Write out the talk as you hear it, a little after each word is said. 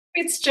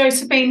It's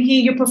Josephine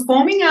here, your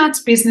performing arts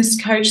business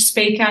coach,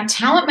 speaker,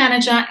 talent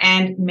manager,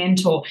 and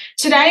mentor.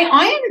 Today,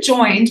 I am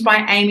joined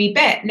by Amy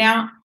Bett.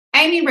 Now,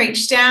 Amy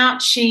reached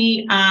out.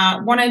 She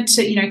wanted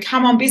to,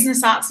 come on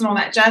Business Arts and all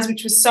that jazz,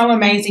 which was so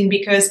amazing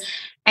because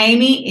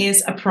Amy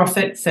is a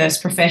profit first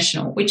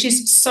professional, which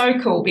is so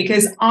cool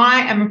because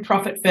I am a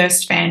profit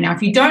first fan. Now,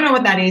 if you don't know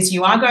what that is,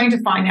 you are going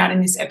to find out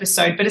in this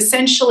episode. But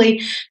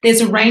essentially, there's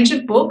a range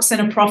of books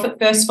and a profit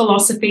first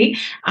philosophy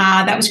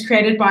that was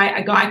created by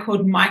a guy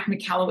called Mike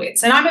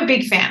Michalowicz. And I'm a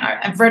big fan.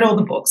 I've read all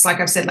the books, like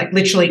I've said, like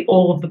literally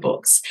all of the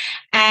books.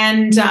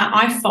 And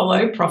I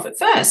follow profit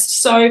first.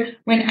 So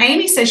when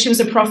Amy says she was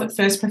a profit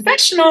first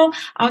professional,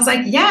 I was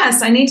like,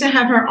 yes, I need to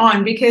have her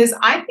on because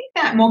I think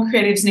that more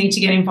creatives need to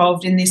get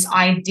involved in this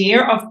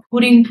idea of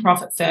putting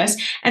profit first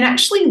and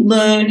actually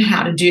learn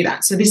how to do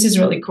that. So this is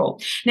really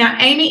cool. Now,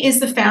 Amy is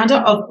the founder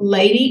of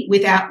Lady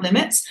Without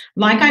Limits.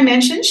 Like I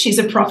mentioned, she's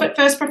a profit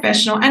first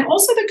professional and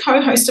also the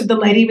co-host of the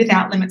Lady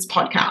Without Limits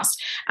podcast.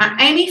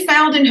 Amy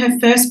failed in her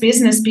first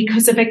business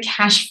because of a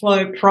cash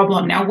flow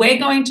problem. Now, we're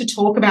going to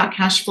talk about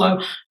cash flow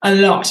a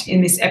lot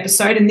in this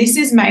episode, and this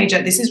is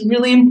major. This is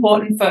really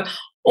important for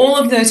all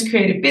of those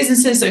creative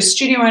businesses, those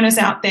studio owners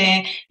out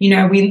there.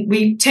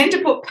 We tend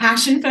to put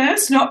passion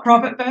first, not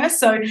profit first.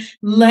 So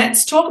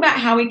let's talk about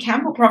how we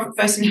can put profit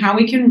first and how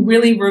we can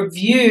really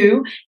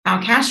review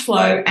our cash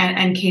flow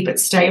and keep it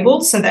stable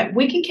so that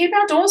we can keep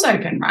our doors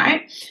open,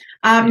 right?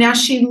 Now,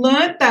 she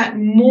learned that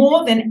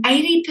more than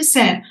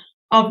 80%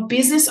 of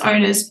business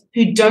owners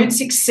who don't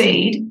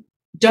succeed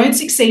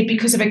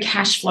because of a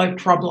cash flow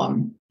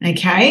problem,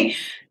 okay?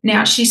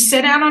 Now, she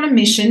set out on a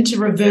mission to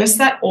reverse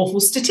that awful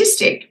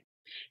statistic.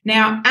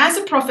 Now, as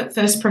a profit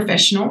first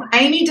professional,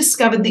 Amy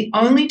discovered the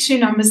only two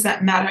numbers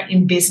that matter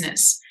in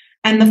business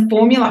and the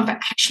formula for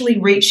actually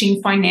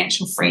reaching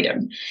financial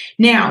freedom.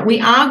 Now, we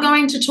are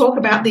going to talk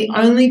about the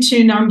only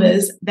two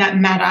numbers that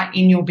matter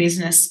in your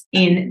business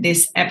in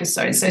this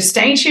episode. So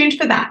stay tuned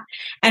for that.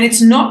 And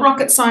it's not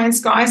rocket science,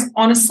 guys.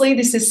 Honestly,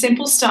 this is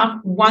simple stuff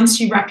once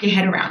you wrap your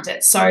head around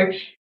it. So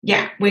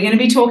yeah, we're going to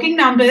be talking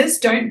numbers.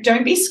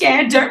 Don't be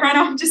scared. Don't run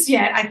off just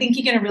yet. I think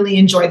you're going to really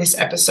enjoy this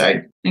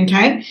episode,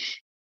 okay?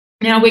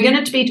 Now, we're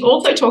going to be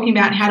also talking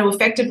about how to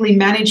effectively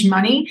manage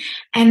money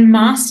and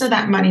master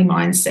that money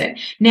mindset.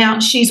 Now,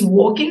 she's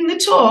walking the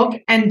talk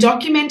and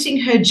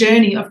documenting her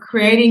journey of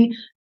creating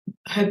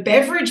her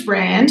beverage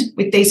brand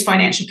with these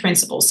financial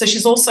principles. So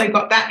she's also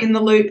got that in the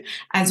loop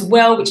as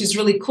well, which is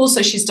really cool.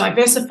 So she's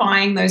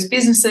diversifying those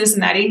businesses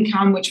and that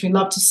income, which we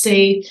love to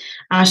see.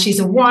 She's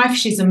a wife,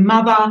 she's a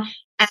mother,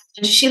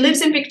 and she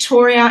lives in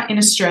Victoria in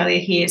Australia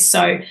here.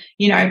 So,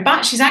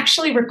 but she's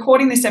actually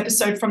recording this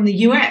episode from the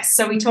US.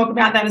 So we talk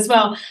about that as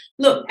well.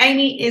 Look,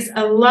 Amy is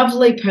a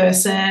lovely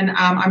person.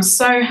 I'm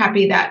so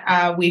happy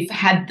that we've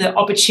had the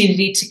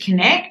opportunity to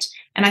connect.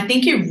 And I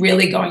think you're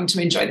really going to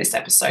enjoy this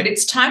episode.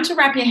 It's time to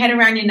wrap your head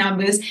around your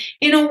numbers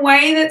in a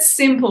way that's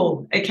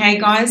simple. Okay,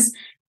 guys?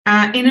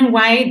 In a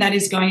way that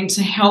is going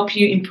to help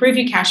you improve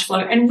your cash flow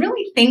and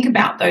really think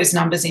about those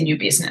numbers in your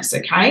business,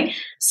 okay?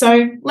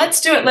 So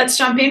let's do it. Let's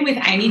jump in with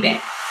Amy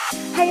Bett.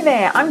 Hey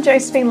there, I'm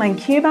Josephine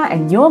Lancuba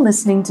and you're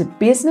listening to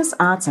Business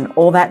Arts and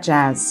All That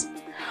Jazz.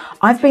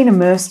 I've been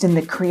immersed in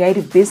the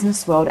creative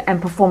business world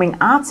and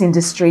performing arts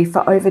industry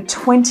for over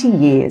 20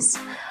 years.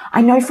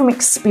 I know from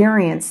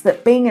experience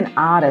that being an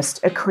artist,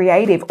 a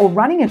creative, or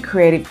running a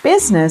creative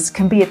business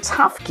can be a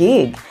tough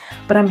gig,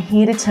 but I'm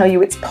here to tell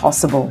you it's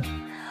possible.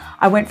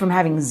 I went from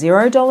having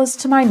 $0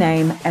 to my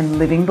name and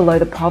living below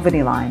the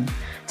poverty line,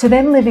 to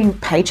then living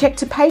paycheck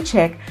to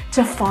paycheck,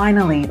 to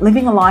finally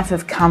living a life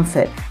of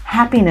comfort,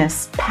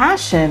 happiness,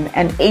 passion,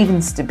 and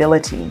even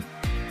stability.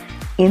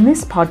 In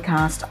this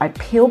podcast, I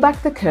peel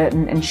back the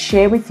curtain and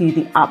share with you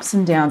the ups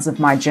and downs of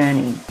my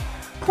journey.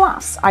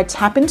 Plus, I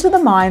tap into the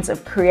minds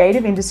of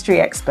creative industry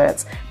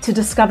experts to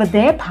discover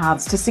their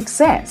paths to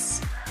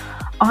success.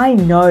 I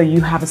know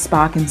you have a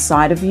spark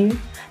inside of you,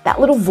 that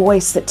little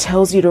voice that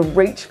tells you to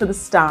reach for the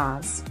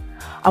stars.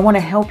 I want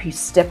to help you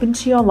step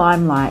into your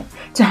limelight,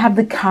 to have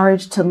the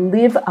courage to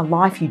live a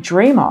life you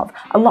dream of,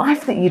 a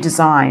life that you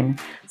design.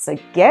 So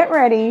get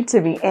ready to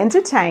be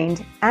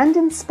entertained and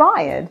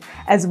inspired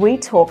as we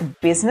talk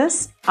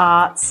business,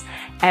 arts,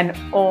 and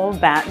all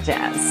that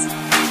jazz.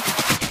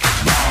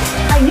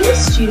 Are you a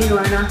studio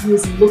owner who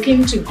is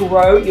looking to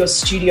grow your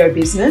studio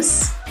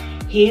business?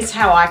 Here's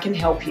how I can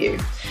help you.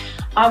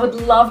 I would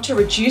love to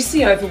reduce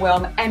the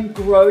overwhelm and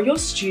grow your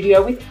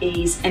studio with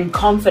ease and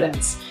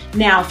confidence.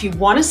 Now, if you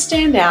want to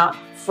stand out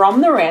from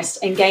the rest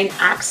and gain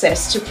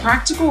access to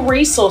practical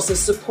resources,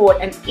 support,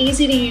 and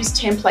easy to use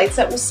templates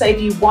that will save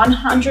you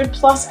 100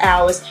 plus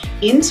hours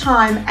in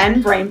time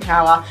and brain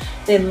power,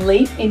 then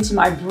leap into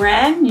my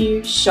brand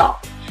new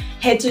shop.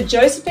 Head to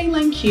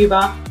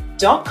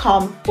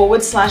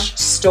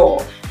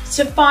josephinelancuba.com/store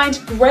to find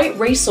great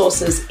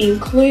resources,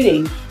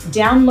 including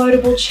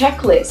downloadable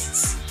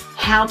checklists,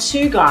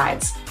 how-to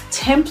guides,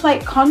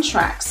 template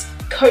contracts,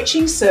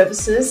 coaching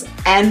services,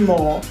 and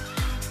more.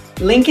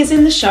 Link is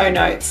in the show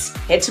notes.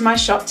 Head to my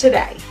shop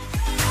today.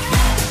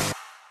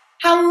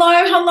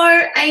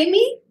 Hello,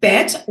 Amy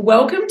Bett.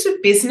 Welcome to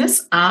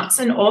Business, Arts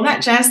and All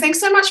That Jazz. Thanks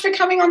so much for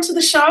coming onto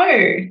the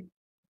show.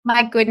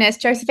 My goodness,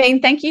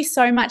 Josephine, thank you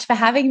so much for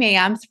having me.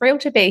 I'm thrilled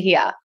to be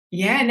here.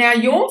 Yeah, now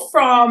you're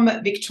from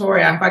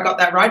Victoria, if I got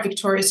that right,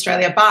 Victoria,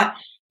 Australia, but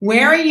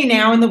where are you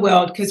now in the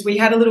world? Because we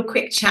had a little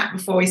quick chat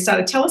before we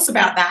started. Tell us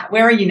about that.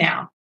 Where are you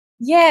now?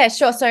 Yeah,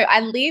 sure. So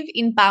I live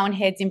in Barwon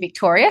Heads in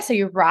Victoria. So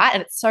you're right.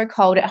 And it's so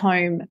cold at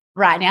home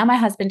right now, my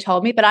husband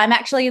told me, but I'm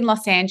actually in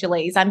Los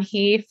Angeles. I'm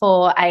here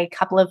for a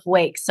couple of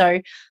weeks.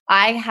 So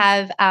I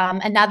have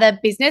another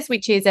business,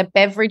 which is a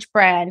beverage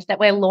brand that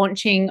we're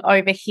launching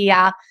over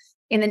here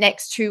in the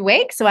next 2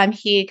 weeks. So I'm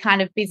here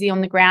kind of busy on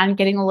the ground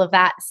getting all of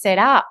that set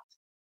up.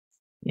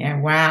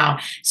 Yeah, wow.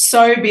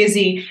 So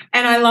busy.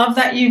 And I love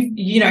that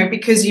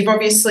because you've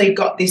obviously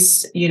got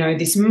this,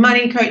 this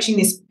money coaching,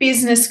 this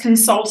business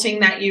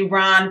consulting that you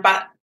run,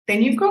 but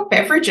then you've got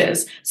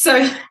beverages.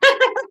 So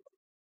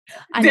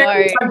I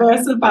very know.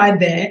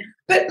 diversified there.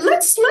 But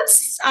let's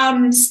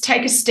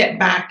take a step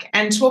back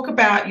and talk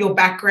about your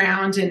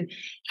background and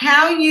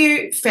how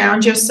you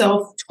found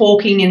yourself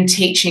talking and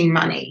teaching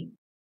money.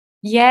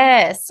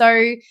 Yeah.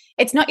 So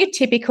it's not your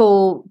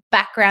typical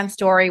background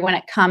story when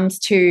it comes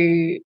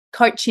to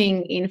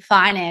coaching in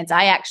finance.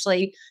 I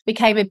actually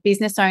became a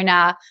business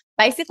owner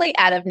basically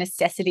out of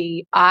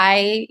necessity.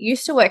 I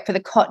used to work for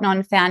the Cotton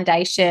On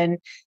Foundation,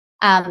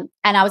 and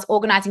I was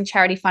organising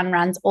charity fund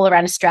runs all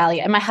around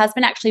Australia. And my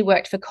husband actually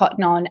worked for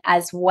Cotton On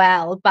as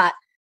well. But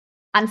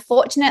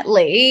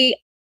unfortunately,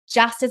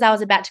 just as I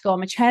was about to go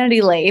on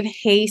maternity leave,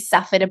 he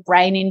suffered a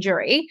brain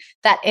injury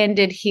that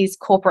ended his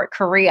corporate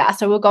career.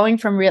 So we're going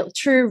from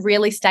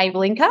really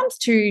stable incomes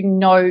to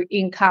no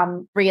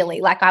income really.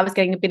 Like I was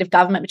getting a bit of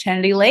government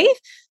maternity leave,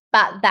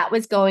 but that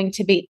was going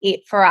to be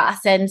it for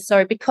us. And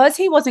so because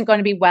he wasn't going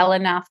to be well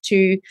enough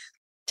to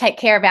take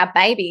care of our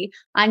baby,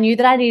 I knew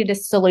that I needed a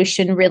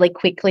solution really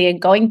quickly,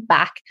 and going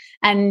back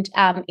and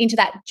into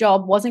that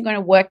job wasn't going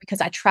to work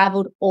because I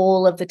traveled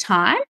all of the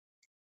time.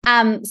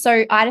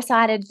 So I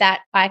decided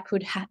that I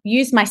could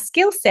use my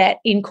skill set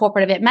in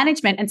corporate event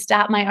management and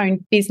start my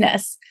own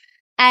business.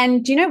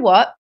 And do you know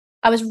what?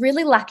 I was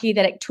really lucky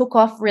that it took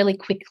off really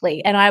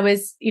quickly. And I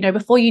was,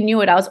 before you knew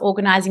it, I was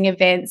organizing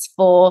events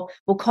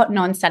Cotton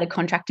On started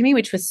contracting me,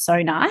 which was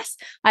so nice.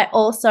 I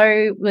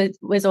also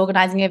was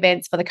organizing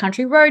events for the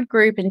Country Road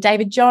Group and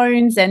David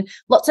Jones and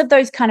lots of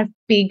those kind of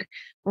big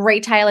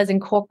retailers and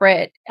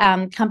corporate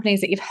companies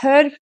that you've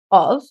heard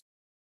of.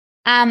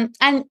 And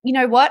you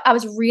know what? I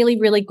was really,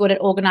 really good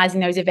at organizing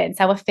those events.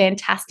 They were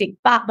fantastic.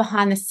 But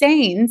behind the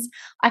scenes,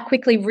 I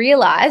quickly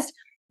realized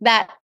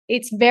that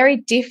it's very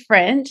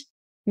different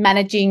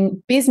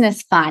managing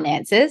business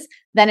finances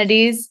than it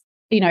is,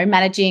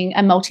 managing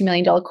a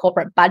multi-million-dollar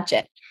corporate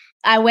budget.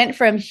 I went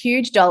from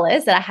huge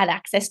dollars that I had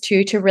access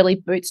to really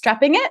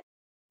bootstrapping it.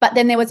 But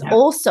then there was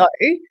also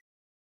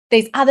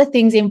these other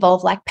things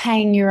involved, like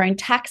paying your own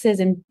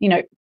taxes and,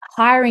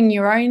 hiring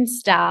your own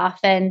staff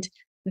and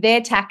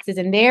their taxes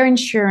and their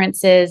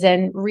insurances,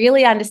 and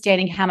really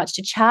understanding how much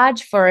to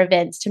charge for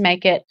events to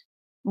make it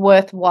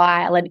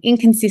worthwhile, and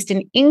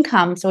inconsistent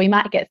income. So we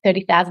might get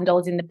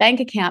 $30,000 in the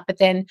bank account, but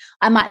then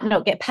I might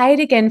not get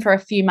paid again for a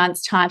few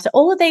months' time. So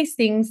all of these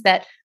things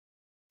that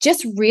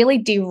just really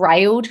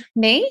derailed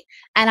me,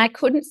 and I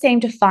couldn't seem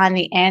to find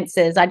the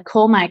answers. I'd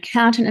call my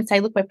accountant and say,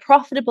 look, we're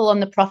profitable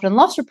on the profit and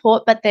loss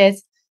report, but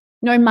there's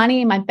no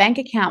money in my bank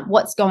account.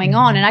 What's going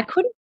on? And I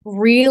couldn't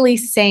really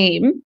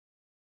seem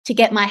to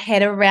get my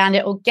head around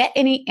it or get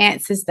any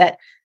answers that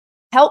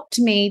helped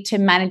me to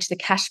manage the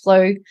cash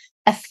flow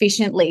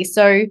efficiently.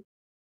 So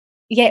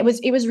yeah, it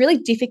was really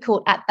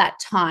difficult at that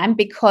time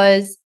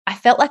because I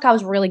felt like I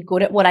was really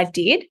good at what I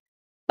did,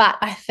 but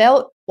I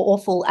felt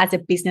awful as a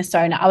business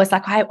owner. I was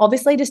like, I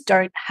obviously just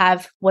don't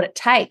have what it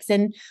takes.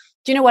 And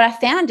do you know what I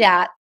found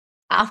out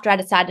after I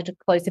decided to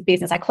close the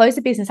business? I closed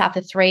the business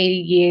after 3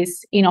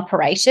 years in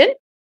operation.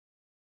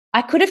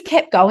 I could have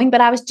kept going,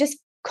 but I was just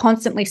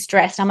constantly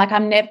stressed. I'm like,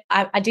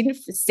 I didn't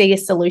see a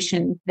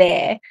solution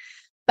there.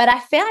 But I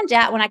found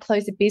out when I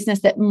closed the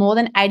business that more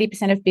than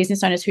 80% of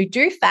business owners who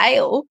do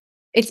fail,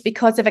 it's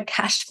because of a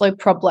cash flow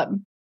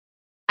problem.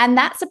 And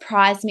that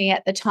surprised me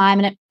at the time.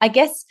 And I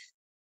guess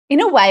in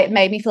a way, it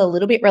made me feel a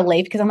little bit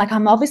relieved because I'm like,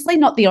 I'm obviously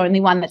not the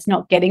only one that's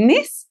not getting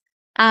this.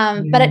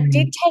 But it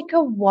did take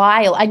a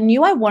while. I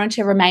knew I wanted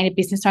to remain a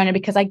business owner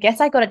because I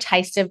guess I got a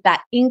taste of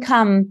that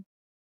income,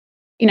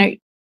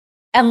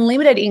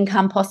 unlimited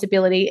income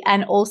possibility,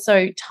 and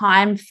also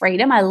time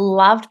freedom. I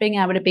loved being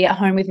able to be at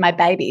home with my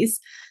babies.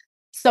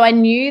 So I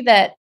knew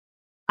that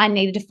I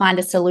needed to find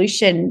a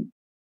solution.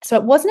 So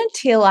it wasn't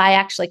until I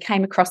actually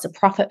came across the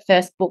Profit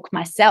First book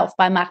myself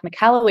by Mark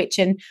Michalowicz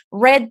and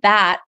read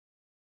that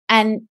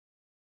and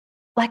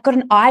got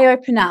an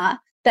eye-opener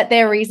that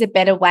there is a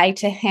better way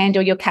to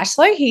handle your cash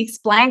flow. He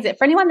explains it.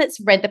 For anyone that's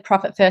read the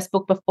Profit First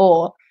book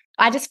before,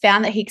 I just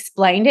found that he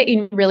explained it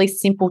in really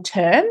simple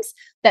terms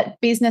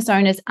that business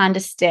owners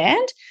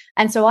understand.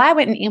 And so I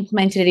went and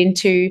implemented it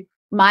into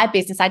my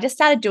business. I just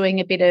started doing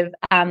a bit of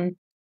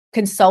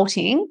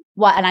consulting,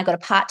 and I got a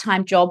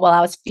part-time job while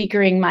I was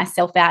figuring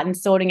myself out and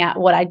sorting out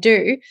what I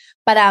do.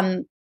 But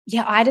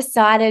I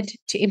decided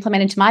to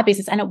implement into my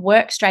business, and it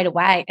worked straight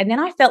away. And then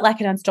I felt like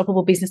an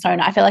unstoppable business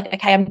owner. I felt like,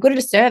 okay, I'm good at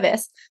a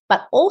service,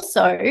 but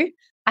also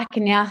I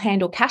can now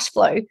handle cash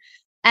flow.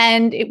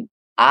 And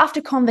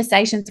after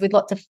conversations with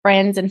lots of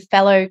friends and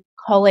fellow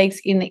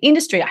colleagues in the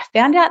industry, I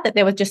found out that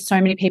there were just so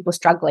many people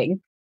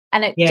struggling.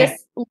 And it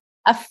just lit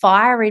a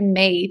fire in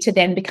me to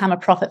then become a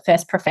Profit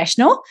First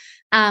professional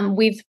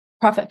with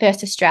Profit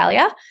First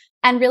Australia,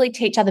 and really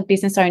teach other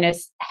business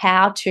owners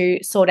how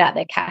to sort out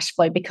their cash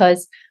flow,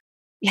 because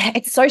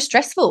it's so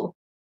stressful.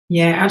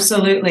 Yeah,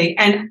 absolutely.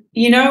 And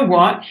you know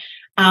what?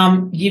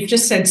 You've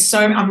just said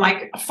I'm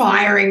like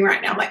firing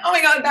right now. I'm like, oh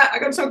my God, I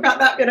got to talk about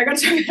that bit. I got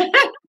to talk about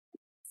that.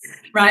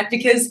 Right?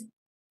 Because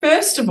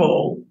first of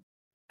all,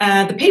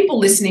 the people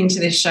listening to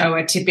this show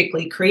are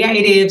typically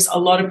creatives. A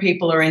lot of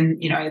people are in,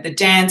 the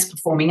dance,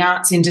 performing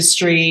arts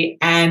industry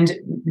and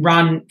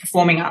run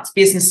performing arts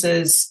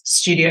businesses,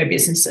 studio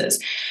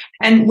businesses.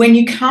 And when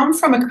you come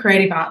from a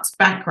creative arts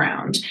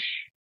background,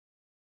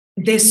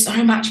 there's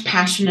so much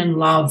passion and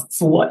love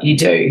for what you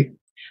do.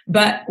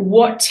 But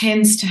what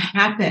tends to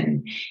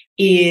happen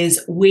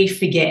is we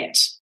forget,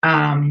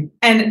 and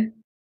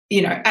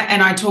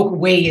I talk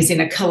we as in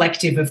a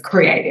collective of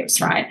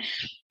creatives, right?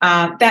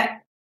 That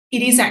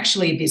it is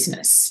actually a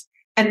business,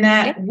 and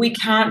that we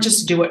can't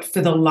just do it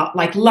for the love.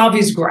 Like, love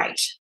is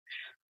great,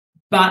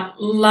 but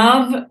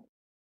love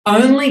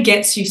only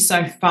gets you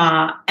so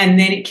far, and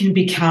then it can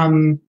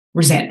become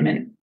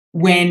resentment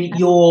when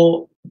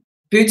you're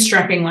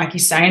bootstrapping, like you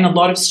say, and a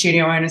lot of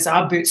studio owners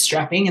are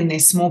bootstrapping and they're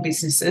small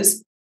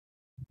businesses.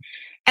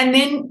 And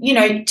then,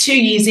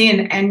 2 years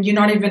in and you're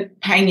not even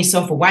paying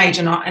yourself a wage.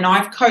 And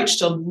I've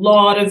coached a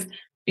lot of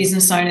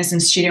business owners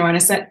and studio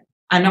owners that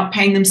are not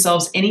paying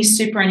themselves any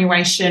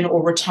superannuation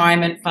or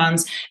retirement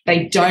funds.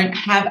 They don't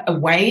have a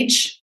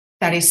wage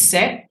that is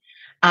set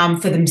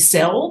for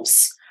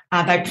themselves.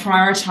 They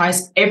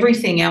prioritize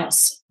everything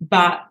else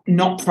but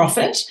not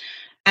profit.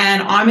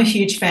 And I'm a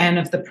huge fan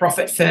of the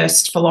Profit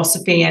First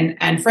philosophy.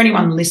 And for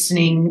anyone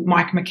listening,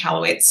 Mike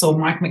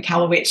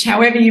Michalowicz,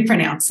 however you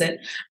pronounce it,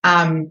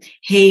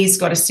 he's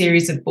got a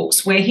series of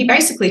books where he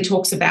basically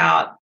talks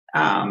about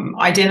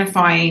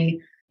identifying,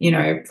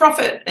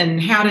 profit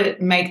and how to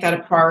make that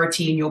a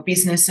priority in your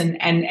business. And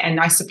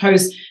I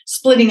suppose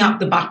splitting up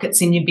the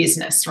buckets in your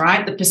business,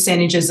 right? The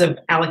percentages of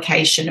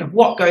allocation of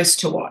what goes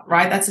to what,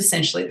 right? That's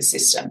essentially the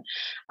system.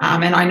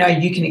 And I know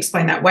you can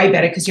explain that way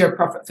better because you're a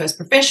Profit First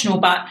professional,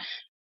 but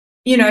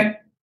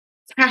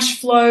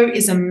cash flow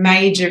is a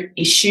major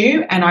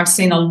issue, and I've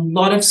seen a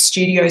lot of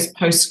studios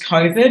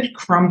post-COVID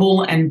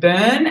crumble and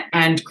burn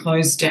and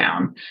close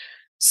down.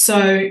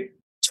 So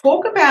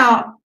talk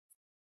about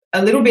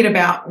a little bit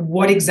about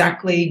what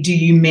exactly do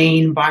you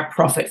mean by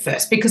profit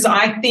first? Because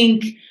I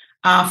think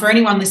for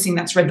anyone listening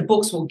that's read the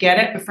books will get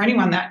it, but for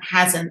anyone that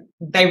hasn't,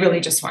 they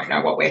really just won't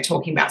know what we're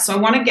talking about. So I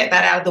want to get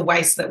that out of the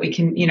way so that we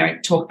can,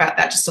 talk about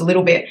that just a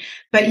little bit.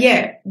 But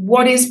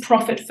what is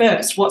profit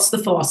first? What's the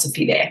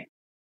philosophy there?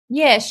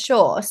 Yeah,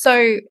 sure.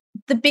 So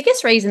the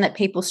biggest reason that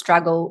people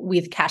struggle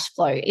with cash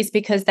flow is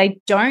because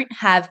they don't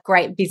have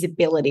great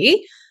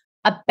visibility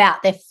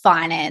about their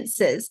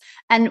finances.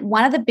 And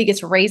one of the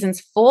biggest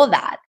reasons for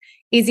that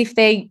is if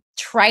they're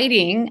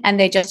trading and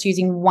they're just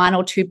using one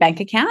or two bank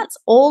accounts,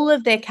 all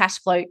of their cash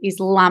flow is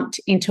lumped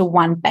into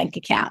one bank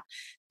account.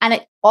 And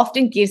it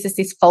often gives us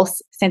this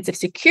false sense of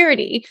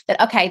security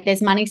that, okay,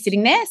 there's money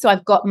sitting there, so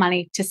I've got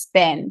money to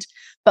spend.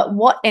 But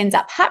what ends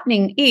up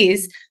happening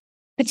is,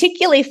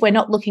 particularly if we're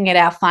not looking at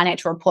our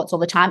financial reports all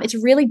the time, it's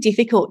really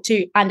difficult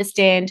to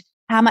understand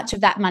how much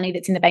of that money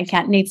that's in the bank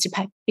account needs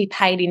to be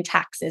paid in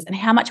taxes, and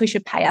how much we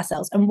should pay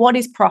ourselves, and what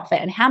is profit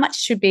and how much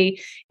should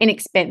be in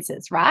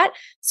expenses, right?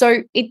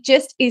 So it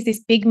just is this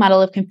big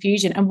muddle of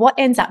confusion. And what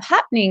ends up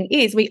happening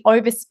is we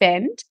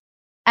overspend,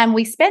 and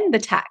we spend the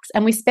tax,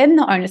 and we spend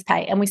the owner's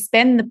pay, and we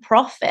spend the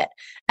profit,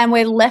 and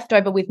we're left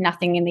over with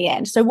nothing in the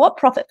end. So what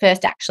Profit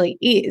First actually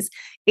is,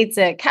 it's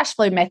a cash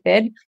flow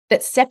method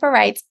that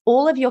separates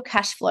all of your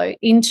cash flow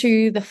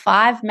into the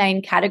 5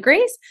 main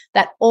categories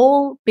that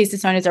all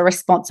business owners are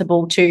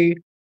responsible to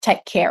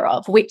take care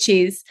of, which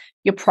is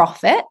your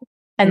profit,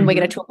 and we're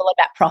going to talk a lot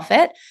about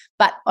profit,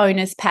 but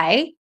owner's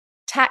pay,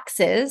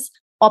 taxes,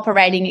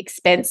 operating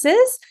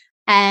expenses,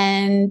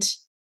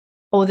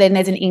 or then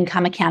there's an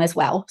income account as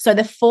well. So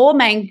the 4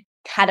 main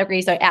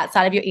categories are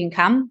outside of your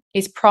income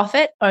is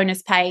profit,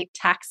 owner's pay,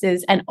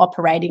 taxes, and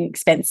operating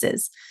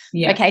expenses.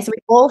 Yeah. Okay, so we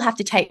all have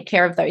to take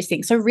care of those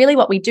things. So really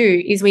what we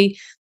do is we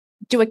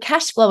do a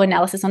cash flow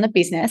analysis on the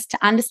business to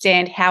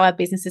understand how our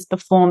business is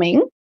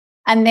performing,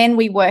 and then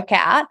we work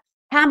out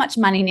how much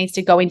money needs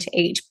to go into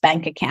each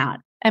bank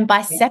account. And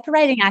by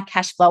separating our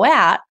cash flow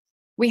out,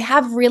 we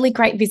have really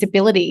great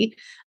visibility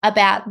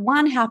about,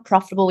 one, how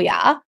profitable we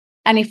are,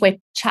 and if we're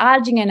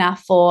charging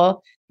enough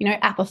for,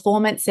 our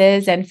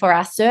performances and for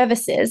our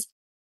services.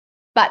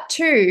 But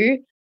 2,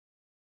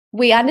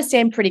 we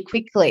understand pretty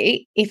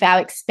quickly if our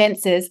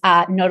expenses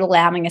are not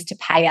allowing us to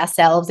pay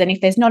ourselves and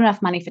if there's not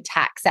enough money for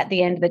tax at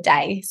the end of the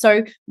day.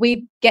 So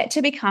we get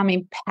to become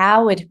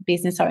empowered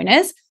business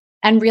owners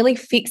and really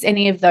fix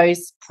any of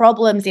those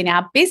problems in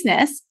our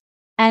business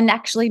and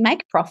actually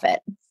make profit.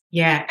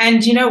 Yeah.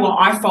 And you know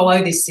what? I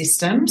follow this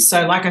system.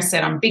 So like I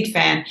said, I'm a big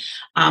fan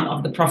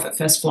of the profit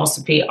first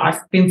philosophy.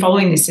 I've been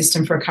following this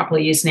system for a couple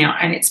of years now,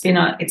 and it's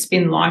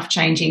been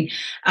life-changing.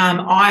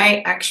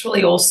 I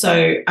actually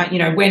also,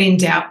 when in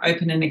doubt,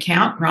 open an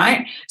account,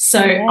 right?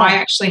 So yeah. I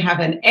actually have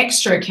an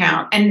extra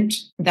account, and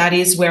that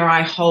is where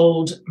I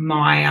hold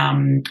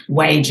my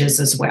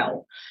wages as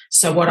well.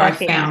 So what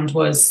Perfect. I found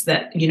was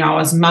that, I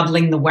was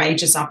muddling the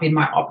wages up in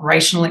my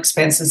operational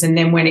expenses. And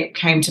then when it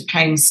came to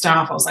paying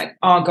staff, I was like,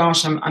 oh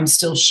gosh, I'm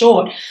still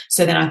short.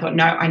 So then I thought,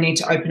 no, I need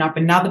to open up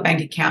another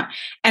bank account.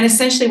 And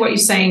essentially what you're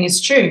saying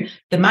is true.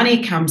 The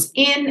money comes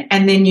in,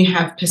 and then you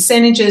have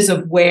percentages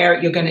of where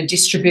you're going to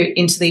distribute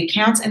into the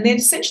accounts, and they're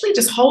essentially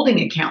just holding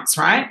accounts,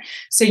 right?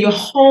 So you're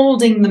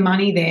holding the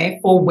money there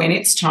for when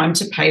it's time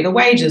to pay the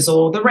wages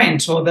or the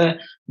rent or the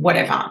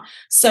whatever.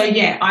 So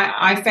yeah,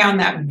 I found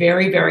that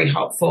very, very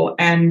helpful.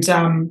 And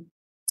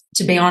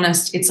to be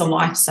honest, it's a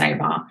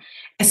lifesaver,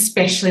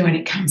 especially when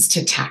it comes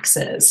to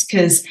taxes.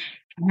 Because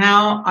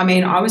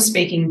I was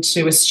speaking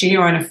to a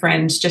studio owner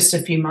friend just a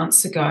few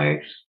months ago,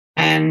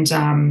 and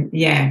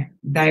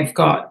they've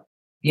got,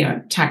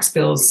 tax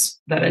bills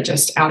that are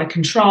just out of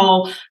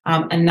control.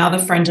 Another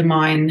friend of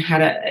mine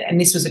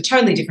and this was a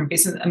totally different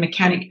business, a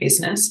mechanic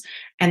business,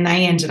 and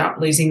they ended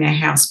up losing their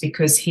house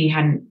because he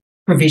hadn't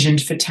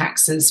provisioned for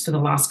taxes for the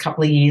last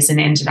couple of years and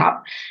ended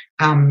up,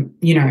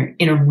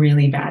 in a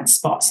really bad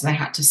spot. So they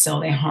had to sell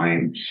their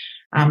home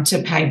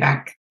to pay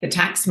back the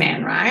tax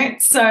man,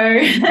 right? So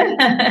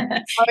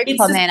it's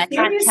common. I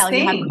can't tell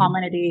you how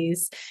common it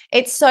is.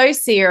 It's so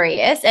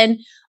serious. And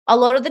a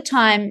lot of the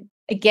time,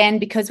 again,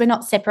 because we're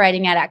not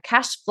separating out our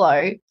cash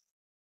flow,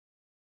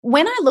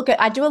 when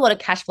I do a lot of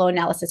cash flow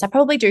analysis. I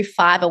probably do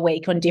 5 a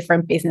week on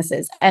different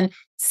businesses, and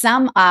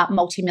some are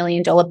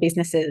multi-million-dollar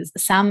businesses,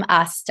 some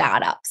are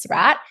startups,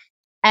 right?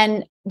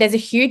 And there's a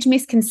huge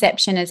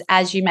misconception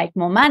as you make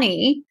more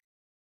money,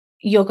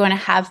 you're going to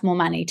have more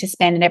money to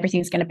spend and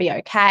everything's going to be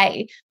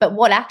okay. But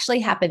what actually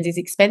happens is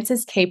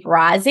expenses keep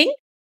rising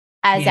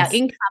as our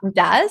income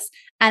does,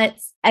 and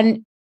it's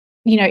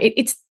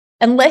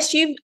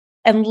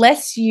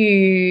unless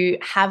you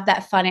have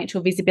that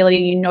financial visibility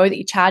and you know that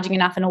you're charging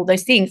enough and all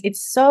those things, it's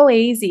so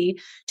easy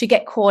to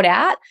get caught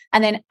out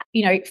and then,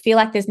 feel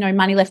like there's no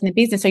money left in the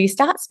business. So you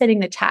start spending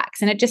the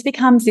tax, and it just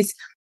becomes this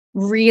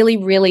really,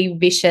 really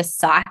vicious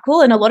cycle.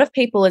 And a lot of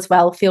people as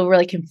well feel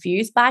really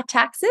confused by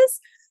taxes.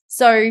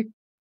 So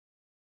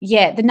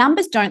yeah, the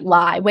numbers don't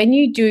lie. When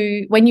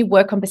you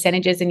work on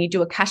percentages and you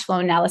do a cash flow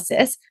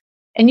analysis,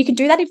 and you can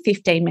do that in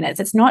 15 minutes.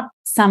 It's not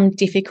some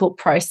difficult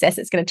process.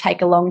 It's going to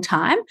take a long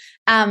time.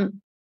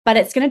 But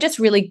it's going to just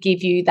really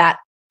give you that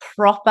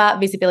proper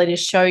visibility to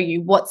show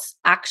you what's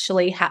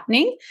actually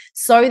happening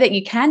so that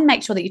you can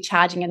make sure that you're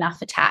charging enough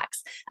for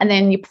tax, and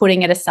then you're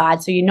putting it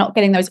aside so you're not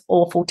getting those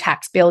awful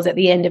tax bills at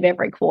the end of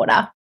every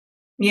quarter.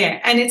 Yeah.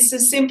 And it's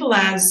as simple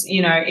as,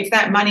 if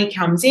that money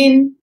comes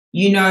in,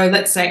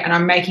 let's say, and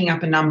I'm making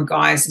up a number,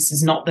 guys, this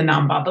is not the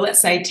number, but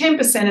let's say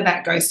 10% of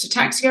that goes to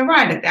tax. You go,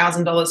 right,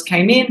 $1,000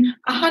 came in,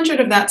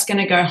 100 of that's going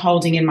to go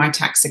holding in my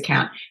tax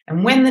account.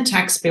 And when the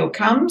tax bill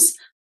comes,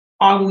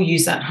 I will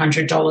use that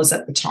 $100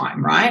 at the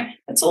time, right?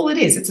 That's all it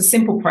is. It's a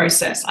simple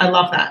process. I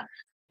love that.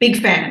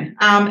 Big fan.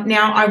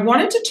 Now, I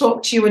wanted to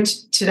talk to you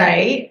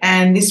today,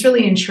 and this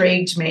really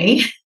intrigued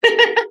me.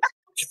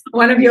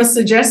 One of your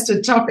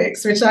suggested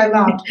topics, which I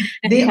loved.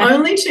 The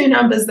only 2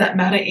 numbers that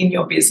matter in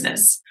your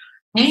business.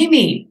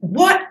 Amy,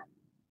 what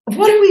are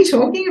we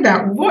talking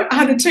about? What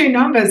are the 2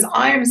 numbers?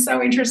 I am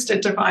so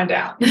interested to find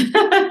out.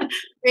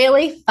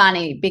 Really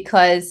funny,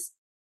 because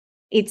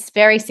it's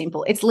very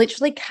simple. It's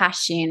literally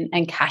cash in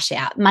and cash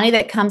out. Money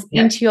that comes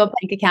into your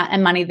bank account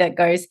and money that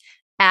goes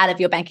out of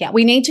your bank account.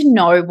 We need to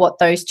know what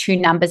those 2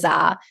 numbers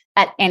are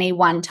at any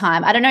one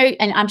time. I don't know,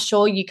 and I'm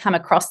sure you come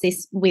across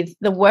this with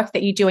the work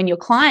that you do in your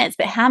clients,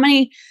 but how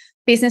many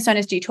business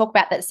owners do you talk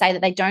about that say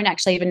that they don't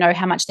actually even know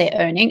how much they're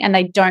earning and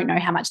they don't know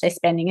how much they're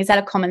spending? Is that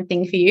a common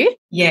thing for you?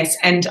 Yes.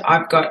 And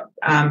I've got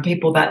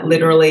people that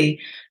literally,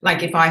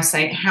 like if I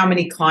say, how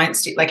many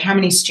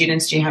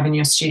students do you have in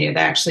your studio? They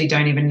actually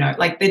don't even know.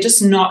 Like they're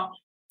just not,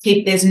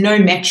 there's no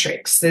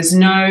metrics. There's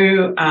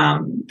no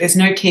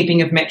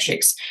keeping of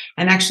metrics.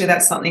 And actually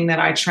that's something that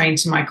I train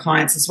to my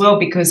clients as well,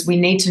 because we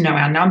need to know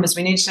our numbers.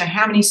 We need to know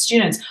how many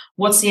students,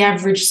 what's the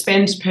average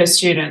spend per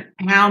student?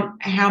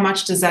 How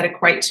much does that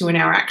equate to in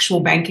our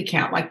actual bank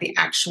account, like the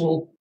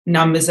actual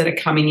numbers that are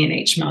coming in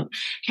each month?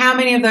 How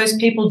many of those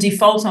people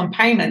default on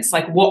payments?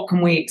 Like what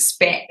can we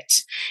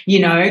expect?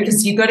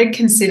 Because you've got to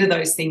consider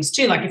those things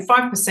too. Like if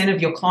 5%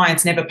 of your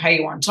clients never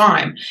pay you on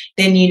time,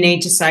 then you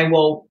need to say,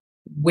 well,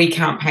 we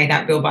can't pay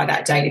that bill by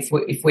that date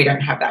if we don't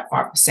have that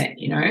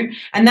 5%,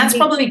 and that's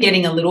probably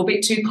getting a little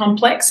bit too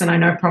complex. And I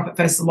know Profit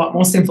First is a lot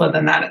more simpler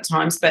than that at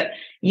times, but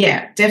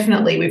yeah,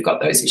 definitely we've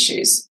got those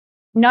issues.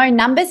 No,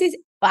 numbers is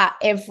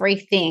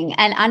everything,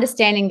 and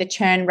understanding the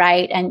churn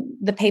rate and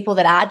the people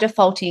that are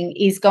defaulting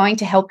is going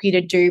to help you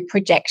to do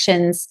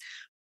projections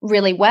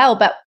really well.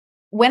 But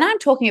when I'm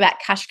talking about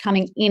cash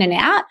coming in and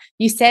out,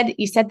 you said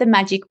the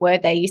magic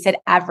word there. You said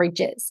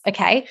averages.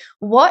 Okay.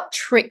 What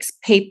tricks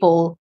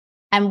people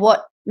and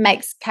what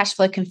makes cash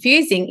flow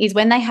confusing is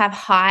when they have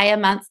higher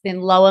months,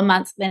 then lower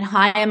months, then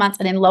higher months,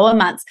 and then lower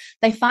months.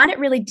 They find it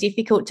really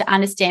difficult to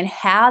understand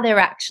how they're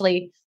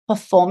actually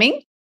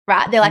performing.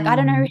 Right? They're like, I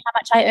don't know how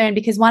much I earn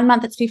because one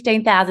month it's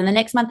 15,000, the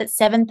next month it's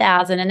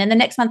 7,000, and then the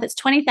next month it's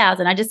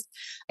 20,000.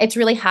 It's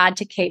really hard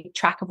to keep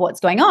track of what's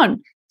going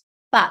on.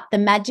 But the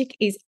magic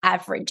is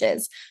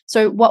averages.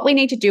 So what we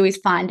need to do is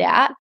find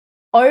out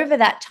over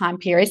that time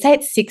period, say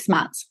it's 6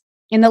 months.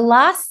 In the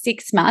last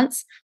 6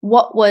 months,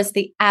 what was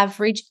the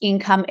average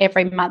income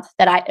every month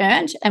that I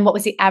earned, and what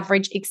was the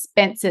average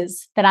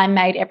expenses that I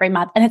made every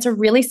month? And it's a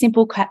really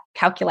simple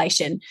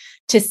calculation.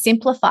 To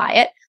simplify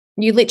it,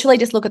 you literally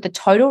just look at the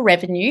total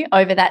revenue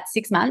over that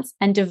 6 months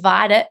and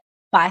divide it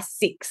by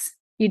 6.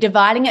 You're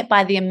dividing it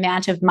by the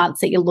amount of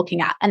months that you're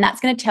looking at. And that's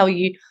going to tell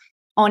you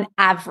on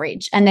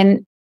average. And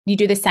then you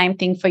do the same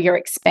thing for your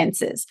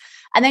expenses.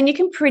 And then you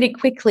can pretty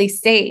quickly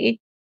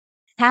see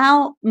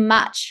how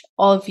much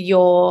of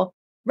your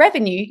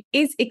revenue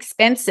is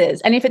expenses.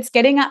 And if it's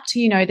getting up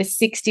to, the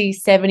 60,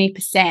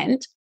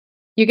 70%,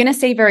 you're going to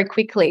see very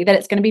quickly that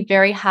it's going to be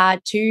very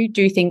hard to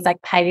do things like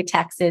pay your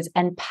taxes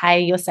and pay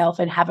yourself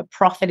and have a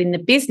profit in the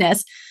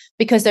business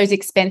because those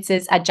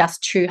expenses are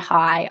just too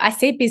high. I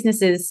see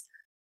businesses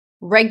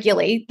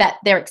regularly that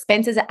their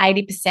expenses are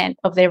 80%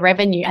 of their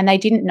revenue and they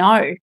didn't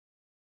know.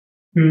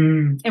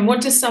 And what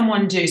does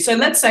someone do? So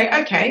let's say,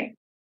 okay,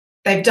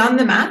 they've done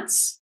the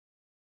maths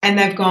and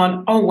they've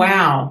gone, oh,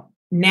 wow,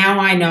 now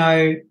I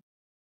know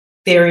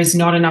there is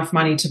not enough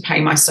money to pay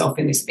myself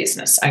in this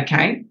business.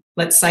 Okay.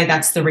 Let's say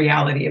that's the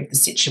reality of the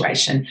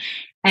situation.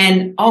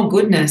 And, oh,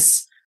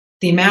 goodness,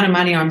 the amount of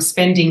money I'm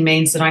spending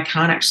means that I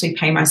can't actually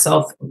pay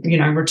myself,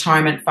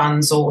 retirement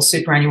funds or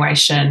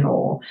superannuation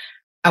or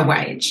a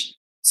wage.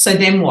 So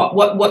then what?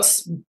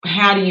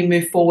 How do you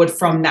move forward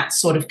from that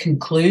sort of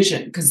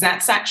conclusion? Because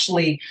that's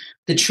actually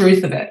the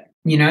truth of it,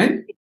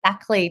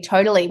 Exactly,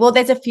 totally. Well,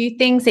 there's a few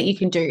things that you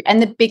can do. And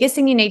the biggest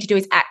thing you need to do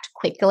is act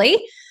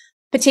quickly,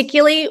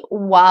 particularly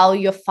while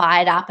you're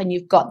fired up and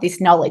you've got this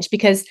knowledge,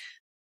 because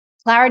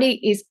clarity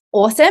is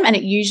awesome and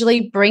it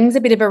usually brings a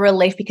bit of a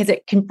relief because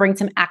it can bring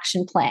some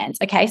action plans.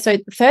 Okay, so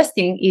the first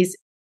thing is,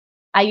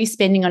 are you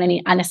spending on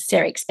any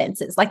unnecessary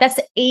expenses? Like that's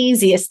the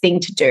easiest thing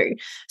to do.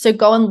 So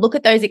go and look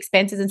at those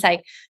expenses and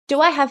say,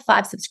 do I have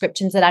 5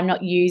 subscriptions that I'm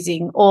not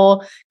using?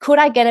 Or could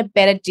I get a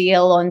better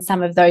deal on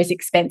some of those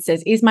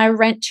expenses? Is my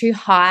rent too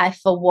high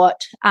for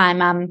what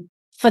I'm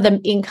for the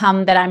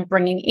income that I'm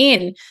bringing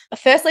in?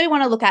 Firstly, we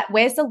want to look at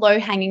where's the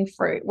low-hanging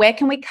fruit? Where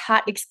can we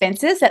cut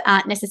expenses that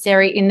aren't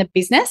necessary in the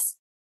business?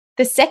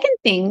 The second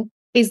thing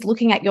is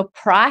looking at your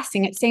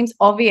pricing. It seems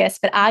obvious,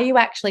 but are you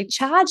actually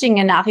charging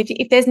enough?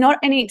 If there's not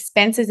any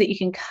expenses that you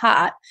can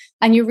cut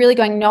and you're really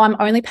going, no, I'm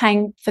only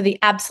paying for the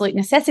absolute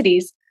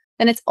necessities,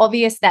 then it's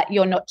obvious that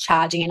you're not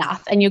charging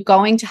enough and you're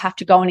going to have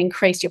to go and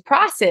increase your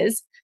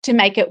prices to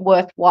make it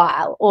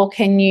worthwhile. Or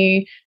can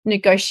you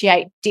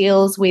negotiate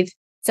deals with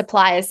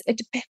suppliers?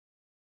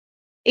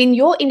 In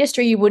your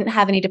industry, you wouldn't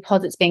have any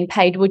deposits being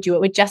paid, would you?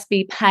 It would just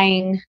be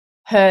paying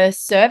per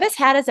service.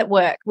 How does it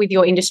work with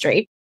your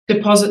industry?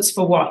 Deposits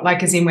for what?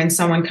 Like as in when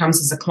someone comes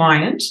as a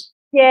client?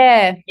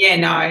 Yeah. Yeah,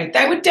 no,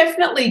 they would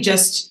definitely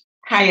just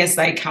pay as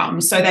they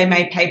come. So they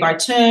may pay by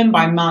term,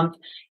 by month.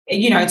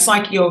 It's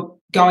like you're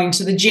going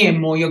to the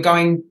gym or you're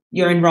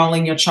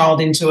enrolling your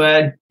child into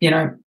a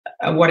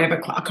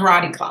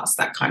karate class,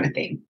 that kind of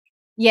thing.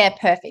 Yeah,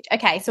 perfect.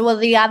 Okay. So,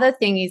 the other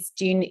thing is,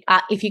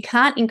 if you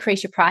can't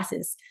increase your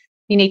prices,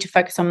 you need to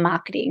focus on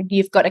marketing.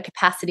 You've got a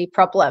capacity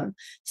problem.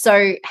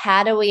 So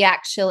how do we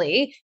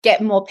actually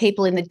get more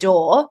people in the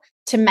door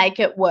to make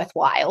it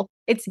worthwhile?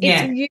 It's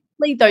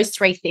usually those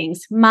 3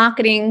 things: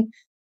 marketing,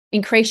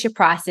 increase your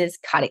prices,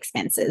 cut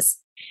expenses.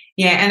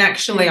 Yeah, and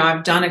actually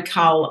I've done a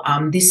cull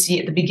this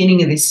year, at the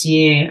beginning of this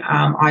year,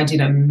 I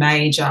did a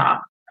major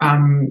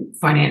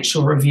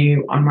financial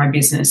review on my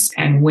business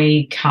and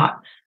we cut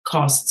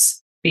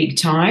costs big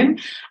time.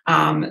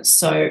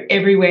 So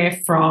everywhere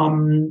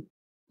from,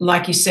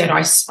 like you said,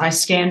 I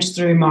scanned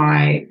through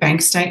my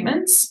bank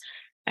statements,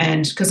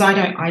 and because I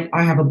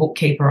have a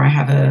bookkeeper, I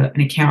have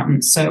an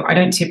accountant, so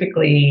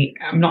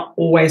I'm not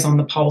always on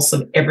the pulse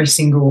of every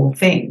single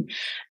thing.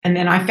 And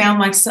then I found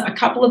like a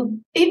couple of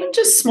even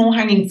just small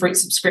hanging fruit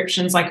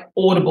subscriptions, like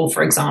Audible,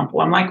 for example.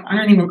 I'm like,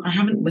 I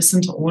haven't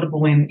listened to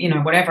Audible in,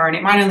 whatever, and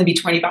it might only be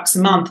 $20 a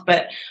month,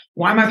 but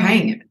why am I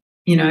paying it?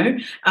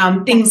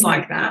 Things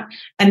like that.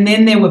 And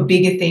then there were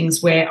bigger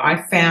things where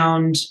I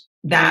found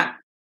that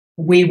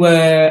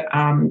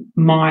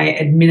my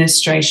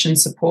administration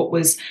support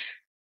was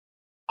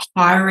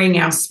hiring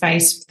our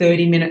space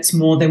 30 minutes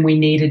more than we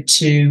needed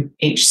to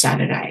each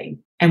Saturday.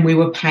 And we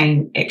were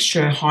paying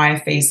extra hire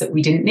fees that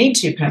we didn't need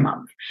to per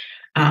month,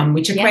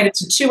 which equated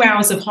to 2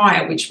 hours of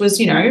hire, which was,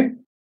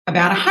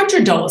 about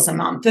 $100 a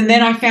month. And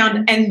then I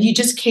found, and you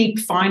just keep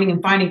finding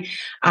and finding.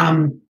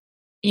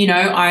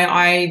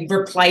 I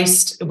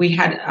replaced, we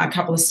had a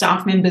couple of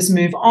staff members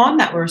move on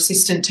that were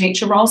assistant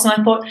teacher roles. And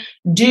I thought,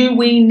 do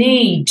we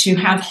need to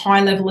have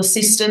high-level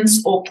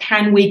assistants, or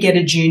can we get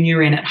a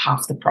junior in at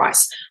half the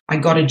price? I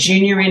got a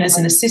junior in as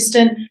an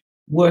assistant,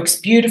 works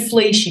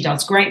beautifully. She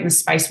does great in the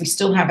space. We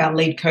still have our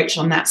lead coach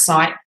on that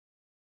site,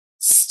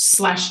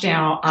 slashed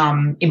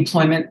our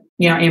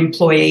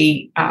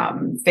employee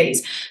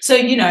fees. So,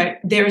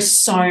 there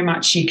is so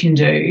much you can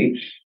do.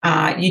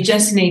 You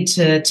just need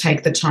to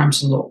take the time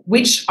to look,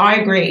 which I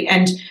agree.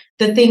 And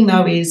the thing,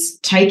 though, is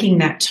taking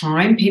that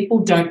time, people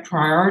don't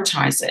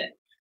prioritize it.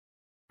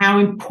 How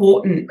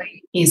important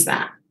is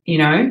that,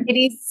 It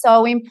is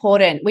so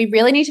important. We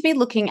really need to be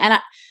looking, and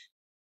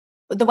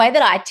the way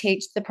that I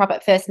teach the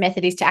Profit First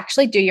method is to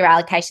actually do your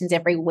allocations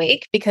every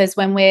week, because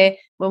when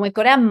we've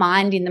got our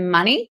mind in the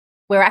money,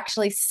 we're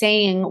actually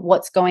seeing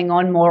what's going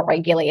on more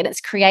regularly, and it's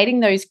creating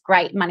those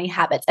great money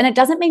habits. And it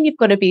doesn't mean you've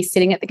got to be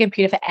sitting at the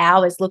computer for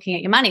hours looking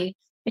at your money.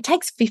 It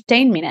takes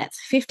 15 minutes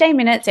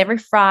every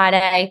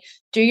Friday.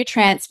 Do your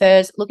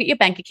transfers, look at your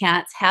bank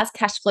accounts. How's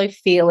cash flow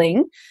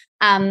feeling?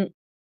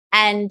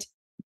 And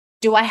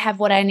do I have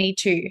what I need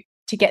to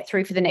get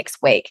through for the next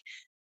week?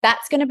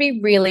 That's going to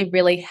be really,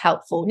 really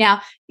helpful.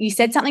 Now, you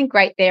said something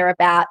great there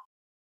about,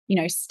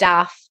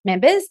 staff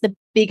members. The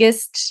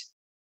biggest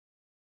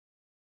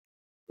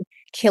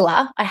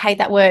killer, I hate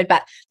that word,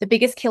 but the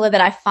biggest killer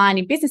that I find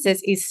in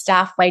businesses is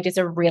staff wages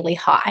are really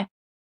high.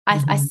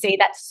 I see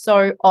that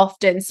so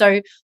often.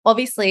 So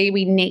obviously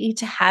we need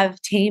to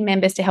have team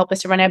members to help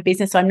us to run our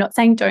business. So I'm not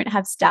saying don't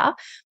have staff,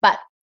 but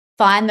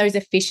find those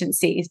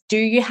efficiencies. Do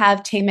you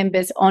have team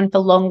members on for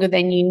longer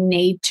than you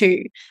need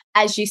to?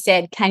 As you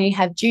said, can you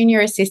have junior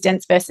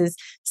assistants versus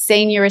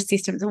senior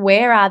assistants?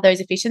 Where are those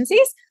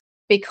efficiencies?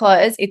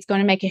 Because it's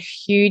going to make a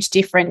huge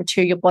difference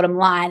to your bottom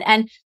line.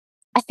 And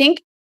I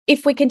think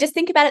if we can just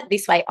think about it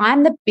this way,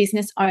 I'm the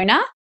business owner.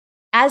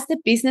 As the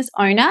business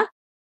owner,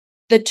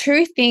 the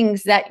two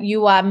things that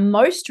you are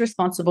most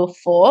responsible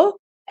for,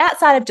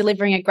 outside of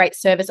delivering a great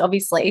service,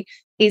 obviously,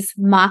 is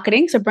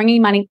marketing, so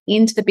bringing money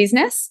into the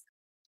business,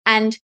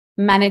 and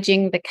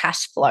managing the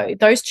cash flow.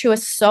 Those two are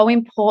so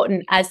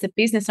important as the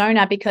business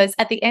owner, because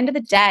at the end of the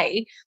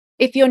day,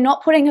 if you're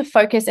not putting a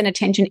focus and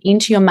attention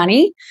into your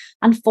money,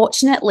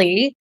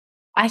 unfortunately,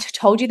 I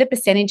told you the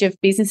percentage of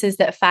businesses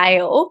that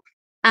fail,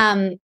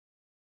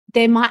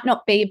 there might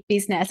not be a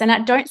business. And I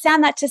don't say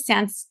that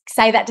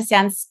to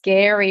sound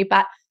scary,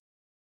 but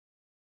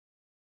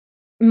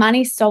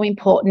money's so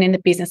important in the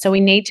business. So we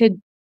need to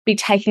be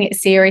taking it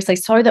seriously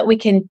so that we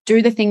can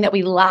do the thing that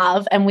we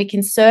love and we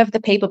can serve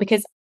the people,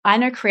 because I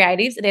know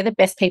creatives, they're the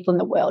best people in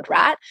the world,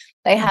 right?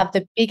 They have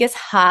the biggest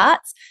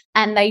hearts,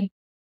 and they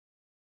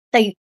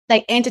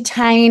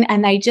entertain,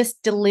 and they just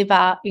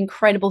deliver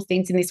incredible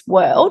things in this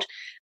world.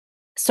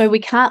 So we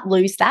can't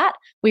lose that.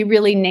 We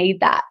really need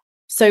that.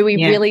 So we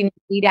really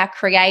need our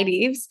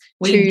creatives.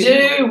 We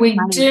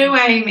do,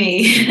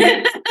 Amy.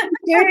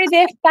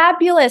 They're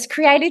fabulous.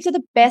 Creatives are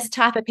the best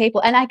type of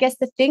people. And I guess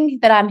the thing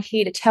that I'm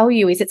here to tell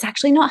you is it's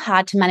actually not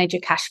hard to manage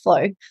your cash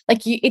flow.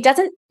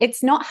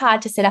 It's not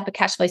hard to set up a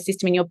cash flow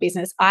system in your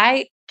business.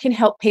 I can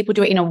help people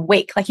do it in a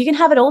week. Like, you can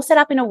have it all set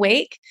up in a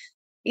week.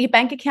 Your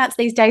bank accounts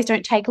these days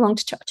don't take long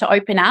to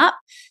open up.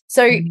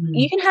 So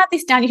you can have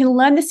this done. You can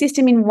learn the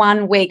system in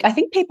 1 week. I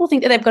think people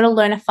think that they've got to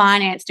learn a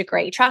finance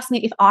degree. Trust me,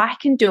 if I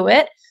can do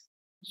it,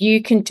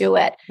 you can do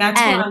it. That's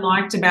what I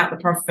liked about the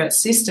Profit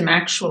First system,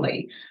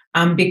 actually,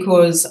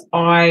 because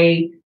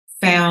I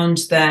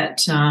found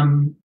that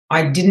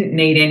I didn't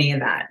need any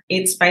of that.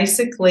 It's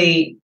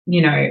basically,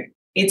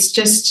 it's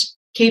just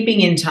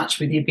keeping in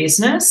touch with your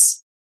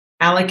business,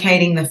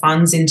 allocating the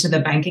funds into the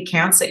bank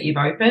accounts that you've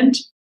opened,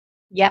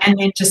 and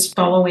then just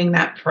following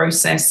that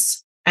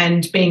process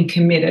and being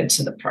committed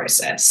to the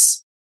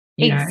process.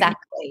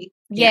 Exactly.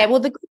 Yeah.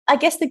 Well, I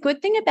guess the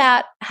good thing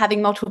about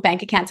having multiple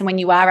bank accounts, and when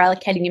you are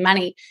allocating your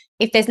money,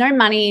 if there's no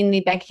money in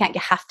the bank account,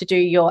 you have to do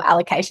your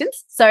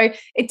allocations. So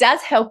it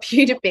does help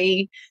you to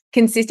be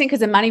consistent, because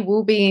the money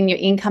will be in your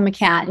income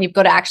account and you've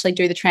got to actually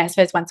do the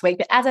transfers once a week.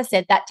 But as I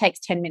said, that takes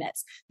 10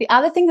 minutes. The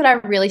other thing that I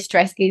really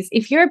stress is,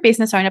 if you're a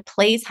business owner,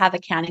 please have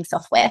accounting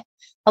software.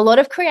 A lot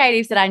of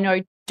creatives that I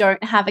know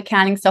don't have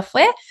accounting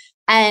software,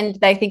 and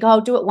they think, oh,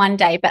 I'll do it one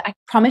day. But I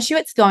promise you,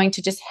 it's going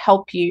to just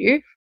help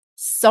you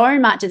so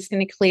much. It's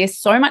going to clear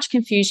so much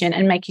confusion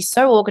and make you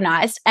so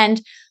organized.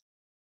 And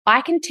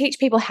I can teach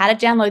people how to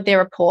download their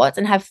reports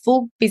and have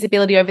full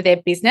visibility over their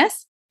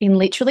business in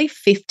literally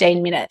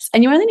 15 minutes.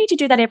 And you only need to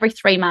do that every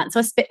 3 months.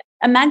 So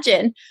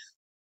imagine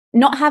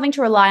not having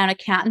to rely on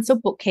accountants or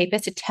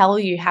bookkeepers to tell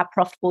you how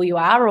profitable you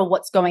are or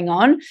what's going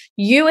on.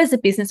 You as a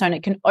business owner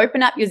can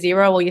open up your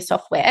Xero or your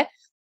software,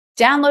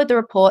 download the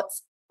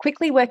reports,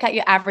 quickly work out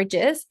your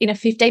averages in a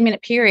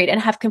 15-minute period,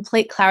 and have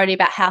complete clarity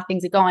about how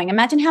things are going.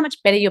 Imagine how much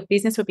better your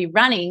business would be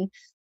running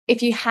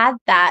if you had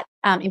that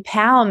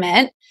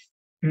empowerment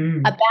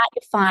about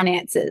your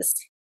finances.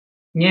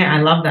 Yeah,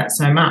 I love that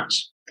so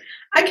much.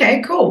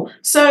 Okay, cool.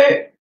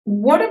 So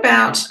what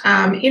about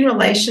in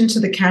relation to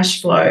the cash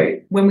flow,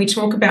 when we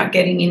talk about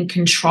getting in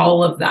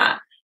control of that,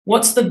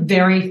 what's the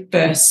very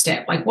first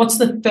step? Like, what's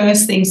the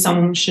first thing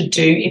someone should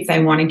do if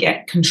they want to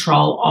get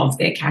control of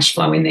their cash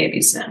flow in their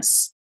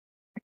business?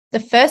 The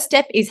first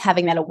step is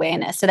having that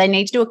awareness. So they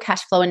need to do a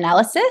cash flow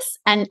analysis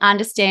and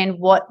understand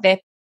what their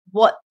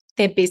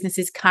business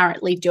is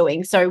currently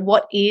doing. So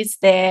what is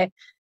their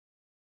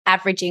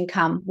average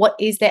income? What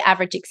is their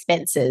average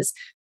expenses?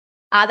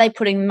 Are they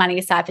putting money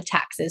aside for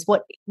taxes?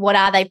 What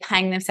are they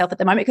paying themselves at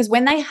the moment? Because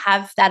when they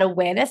have that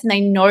awareness and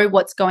they know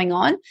what's going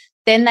on,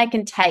 then they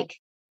can take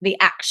the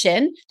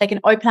action. They can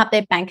open up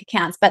their bank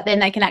accounts, but then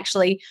they can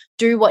actually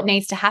do what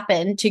needs to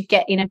happen to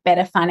get in a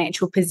better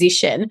financial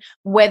position,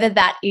 whether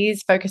that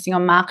is focusing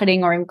on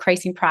marketing or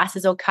increasing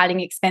prices or cutting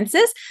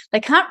expenses.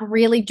 They can't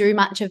really do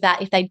much of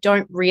that if they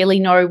don't really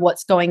know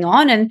what's going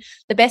on. And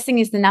the best thing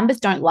is the numbers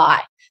don't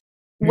lie.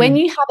 When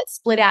you have it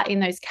split out in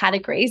those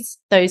categories,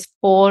 those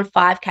 4 or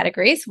 5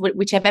 categories,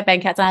 whichever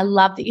bank accounts, and I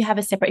love that you have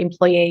a separate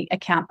employee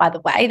account, by the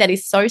way. That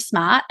is so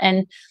smart.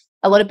 And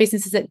a lot of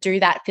businesses that do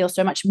that feel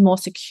so much more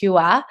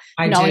secure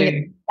knowing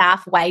that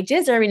staff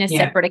wages are in a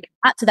separate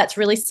account. So that's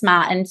really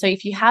smart. And so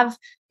if you have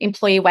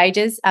employee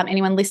wages,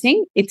 anyone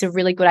listening, it's a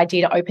really good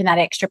idea to open that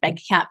extra bank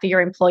account for your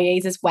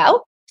employees as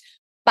well.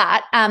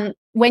 But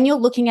when you're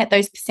looking at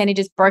those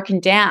percentages broken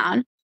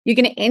down, you're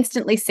going to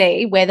instantly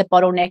see where the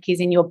bottleneck is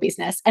in your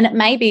business. And it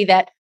may be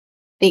that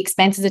the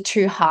expenses are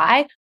too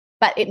high,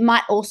 but it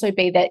might also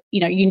be that, you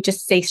can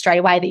just see straight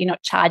away that you're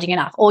not charging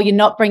enough or you're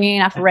not bringing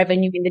enough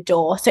revenue in the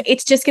door. So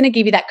it's just going to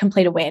give you that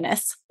complete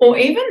awareness. Or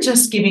even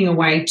just giving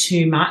away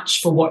too much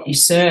for what you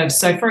serve.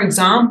 So, for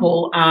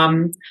example,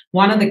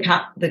 one of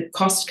the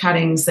cost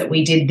cuttings that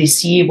we did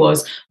this year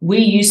was we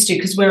used to,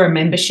 because we're a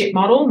membership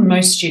model,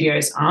 most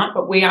studios aren't,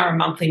 but we are a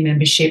monthly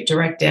membership,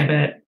 direct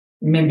debit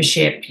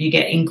membership. You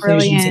get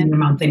inclusions in the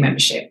monthly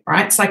membership,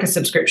 right? It's like a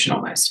subscription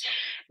almost.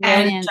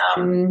 Brilliant.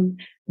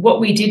 And what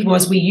we did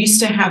was we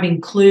used to have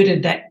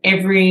included that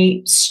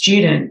every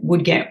student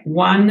would get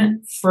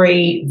one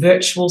free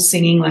virtual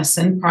singing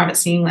lesson, private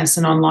singing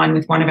lesson online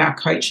with one of our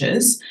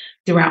coaches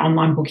through our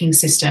online booking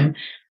system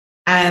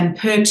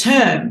per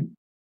term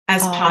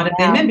as part of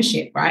their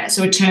membership, right?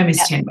 So a term is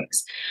 10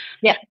 weeks.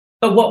 Yeah.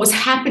 But what was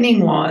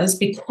happening was,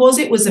 because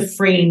it was a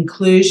free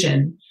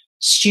inclusion,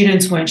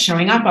 students weren't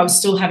showing up. I was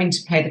still having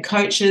to pay the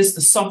coaches,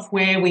 the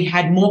software. We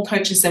had more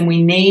coaches than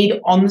we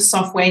need on the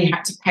software. You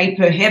had to pay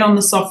per head on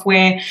the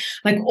software,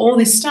 like all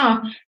this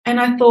stuff. And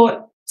I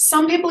thought,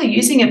 some people are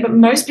using it, but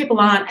most people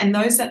aren't. And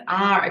those that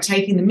are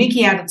taking the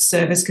mickey out of the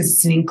service because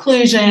it's an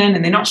inclusion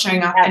and they're not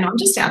showing up, and I'm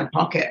just out of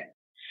pocket.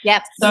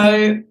 Yep.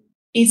 So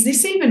is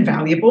this even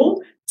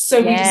valuable?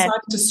 So we decided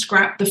to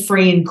scrap the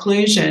free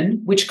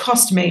inclusion, which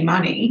cost me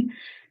money.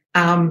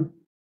 And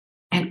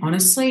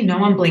honestly, no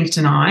one blinked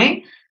an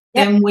eye.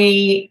 Yep.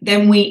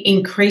 Then we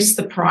increased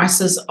the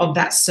prices of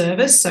that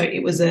service. So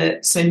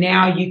so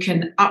now you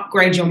can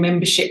upgrade your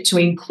membership to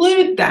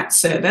include that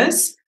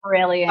service.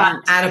 Brilliant.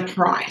 But at a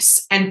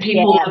price. And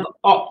people have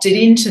opted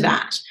into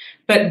that.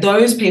 But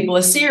those people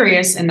are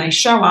serious and they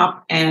show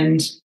up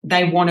and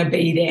they want to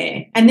be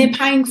there and they're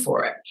paying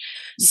for it.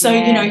 So,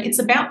 it's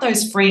about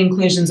those free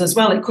inclusions as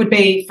well. It could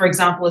be, for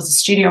example, as a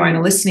studio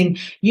owner listening,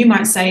 you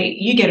might say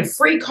you get a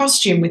free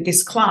costume with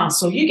this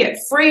class, or you get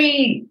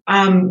free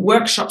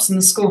workshops in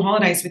the school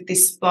holidays with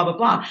this, blah, blah,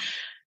 blah.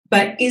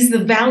 But is the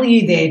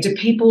value there? Do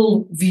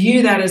people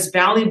view that as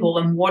valuable,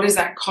 and what is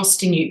that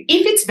costing you?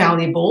 If it's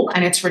valuable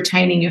and it's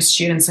retaining your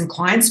students and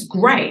clients,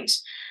 great.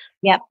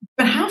 Yep.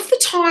 But half the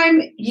time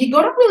you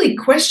got to really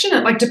question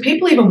it. Like, do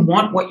people even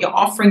want what you're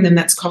offering them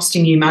that's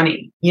costing you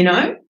money,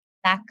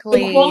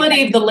 Exactly. The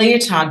quality of the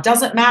leotard,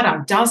 does it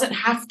matter? Does it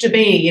have to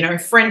be,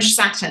 French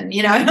satin,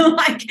 is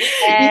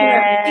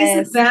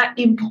that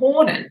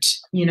important,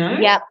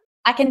 Yep.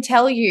 I can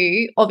tell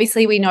you,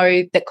 obviously we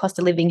know that cost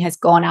of living has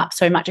gone up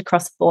so much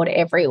across the board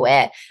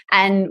everywhere.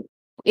 And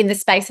in the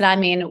space that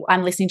I'm in,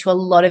 I'm listening to a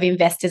lot of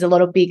investors, a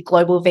lot of big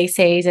global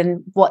VCs,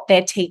 and what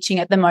they're teaching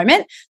at the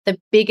moment.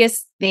 The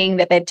biggest thing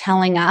that they're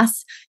telling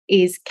us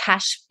is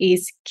cash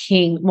is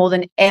king. More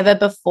than ever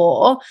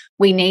before,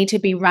 we need to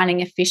be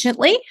running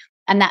efficiently.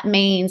 And that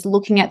means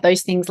looking at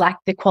those things like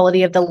the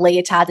quality of the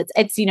leotards.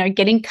 It's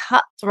getting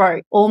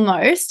cutthroat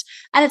almost.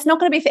 And it's not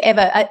going to be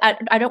forever.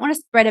 I don't want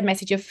to spread a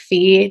message of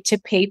fear to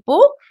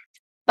people,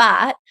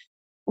 but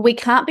we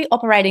can't be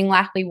operating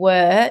like we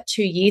were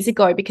 2 years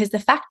ago, because the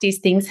fact is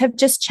things have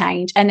just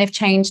changed, and they've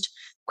changed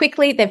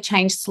quickly. They've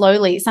changed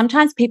slowly.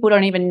 Sometimes people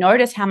don't even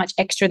notice how much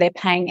extra they're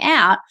paying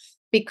out,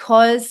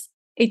 because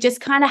it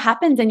just kind of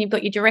happens, and you've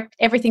got your direct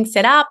everything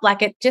set up.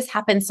 Like, it just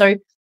happens. So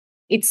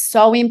it's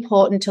so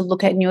important to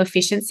look at new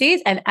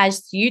efficiencies. And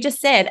as you just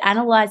said,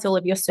 analyze all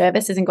of your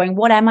services and going,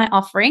 what am I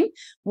offering?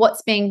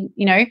 What's being,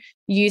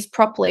 used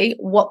properly?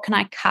 What can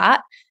I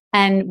cut?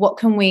 And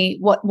what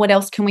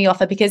else can we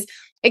offer? Because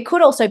it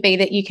could also be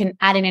that you can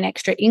add in an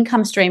extra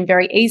income stream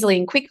very easily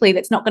and quickly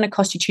that's not going to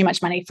cost you too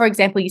much money. For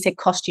example, you said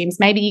costumes.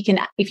 Maybe you can,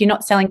 if you're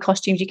not selling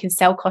costumes, you can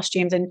sell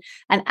costumes and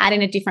add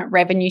in a different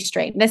revenue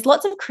stream. There's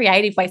lots of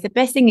creative ways. The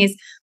best thing is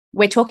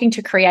we're talking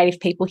to creative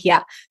people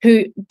here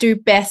who do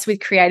best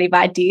with creative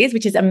ideas,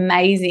 which is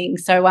amazing.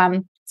 So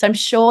I'm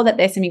sure that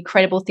there's some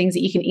incredible things that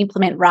you can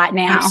implement right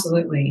now.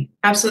 Absolutely.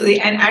 Absolutely.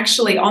 And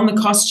actually on the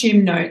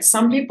costume note,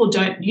 some people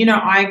don't,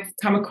 I've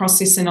come across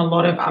this in a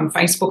lot of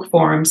Facebook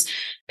forums,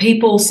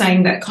 people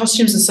saying that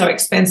costumes are so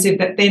expensive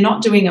that they're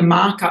not doing a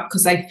markup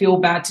because they feel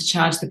bad to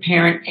charge the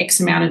parent X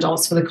amount of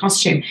dollars for the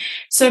costume.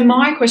 So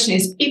my question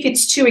is, if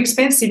it's too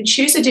expensive,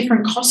 choose a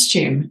different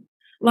costume.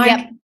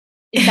 Yep,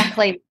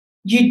 exactly.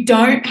 You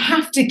don't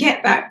have to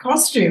get that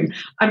costume.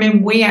 I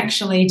mean, we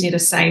actually did a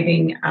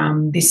saving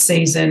this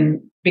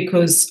season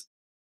because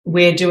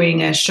we're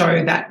doing a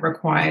show that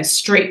requires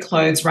street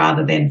clothes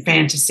rather than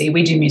fantasy.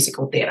 We do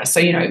musical theatre.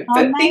 So,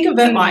 think of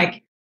it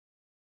like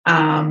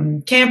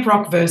Camp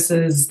Rock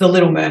versus The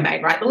Little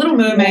Mermaid, right? The Little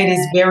Mermaid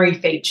is very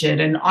featured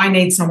and I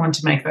need someone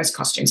to make those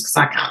costumes because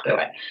I can't do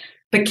it.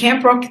 But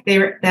Camp Rock,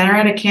 they're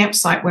at a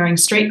campsite wearing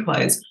street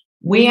clothes.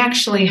 We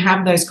actually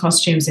have those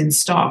costumes in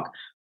stock.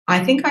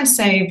 I think I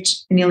saved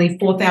nearly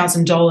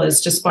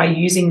 $4,000 just by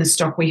using the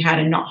stock we had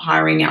and not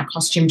hiring our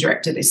costume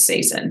director this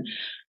season.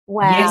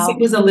 Wow. Yes, it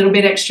was a little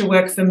bit extra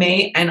work for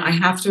me, and I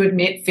have to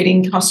admit,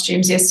 fitting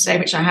costumes yesterday,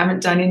 which I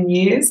haven't done in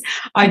years,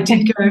 I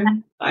did go,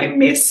 I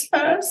miss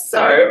her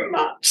so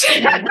much.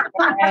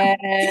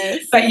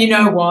 Yes. But you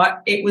know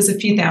what? It was a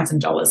few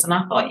 $1,000s, and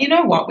I thought, you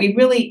know what?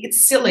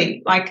 It's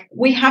silly. Like,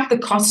 we have the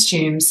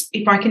costumes.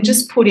 If I can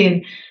just put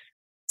in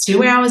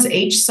 2 hours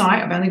each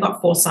site, I've only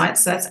got 4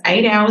 sites, so that's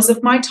 8 hours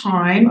of my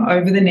time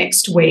over the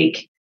next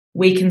week,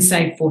 we can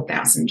save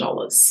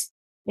 $4,000.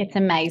 It's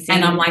amazing.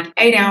 And I'm like,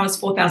 8 hours,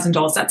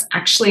 $4,000. That's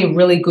actually a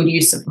really good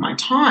use of my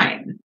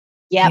time.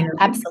 Yeah,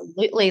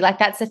 absolutely. Like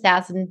that's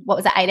 1,000, what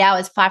was that, 8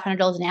 hours,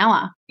 $500 an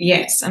hour.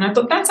 Yes. And I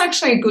thought that's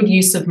actually a good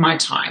use of my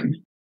time,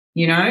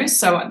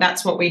 so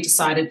that's what we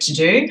decided to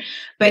do.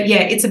 But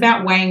yeah, it's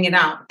about weighing it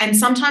up. And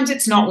sometimes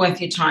it's not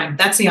worth your time.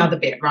 That's the other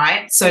bit,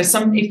 right? So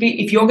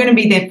if you're going to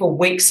be there for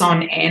weeks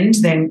on end,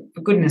 then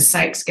for goodness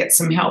sakes, get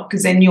some help,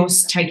 because then you're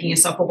taking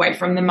yourself away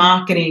from the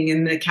marketing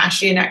and the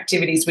cash-in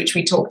activities, which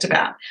we talked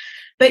about.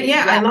 But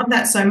yeah, I love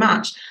that so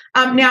much.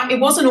 Now,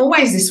 it wasn't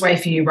always this way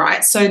for you,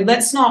 right? So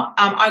let's not,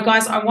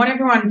 guys, I want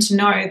everyone to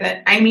know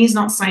that Amy's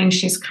not saying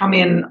she's come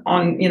in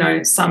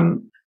on,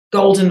 some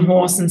golden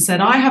horse and said,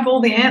 I have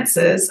all the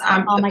answers.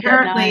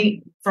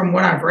 Apparently, from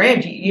what I've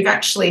read, you've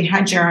actually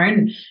had your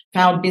own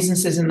failed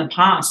businesses in the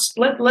past.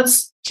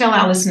 Let's tell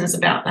our listeners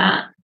about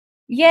that.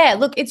 Yeah,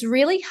 look, it's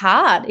really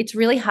hard. It's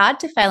really hard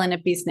to fail in a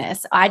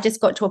business. I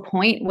just got to a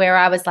point where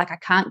I was like, I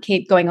can't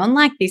keep going on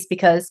like this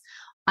because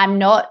I'm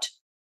not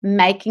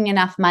making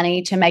enough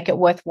money to make it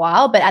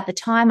worthwhile. But at the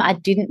time, I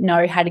didn't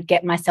know how to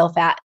get myself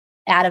out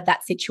of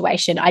that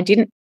situation. I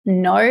didn't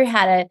know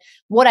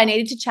what I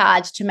needed to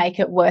charge to make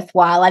it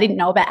worthwhile. I didn't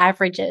know about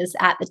averages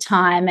at the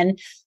time. And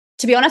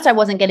to be honest, I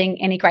wasn't getting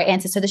any great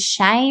answers. So the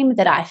shame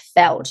that I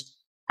felt,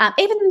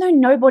 even though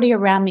nobody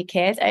around me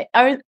cares,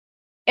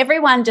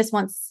 everyone just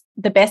wants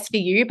the best for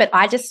you. But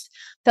I just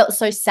felt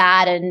so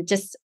sad and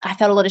I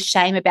felt a lot of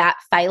shame about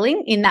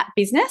failing in that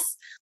business.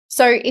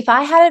 So if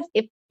I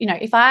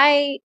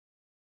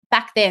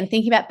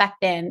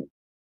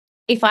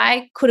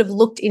could have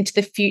looked into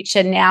the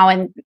future now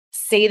and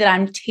see that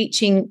I'm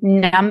teaching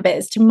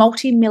numbers to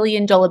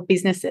multi-million-dollar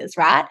businesses,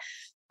 right?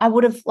 I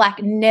would have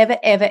never,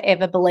 ever,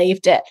 ever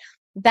believed it.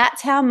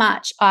 That's how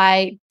much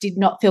I did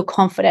not feel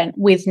confident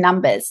with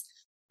numbers.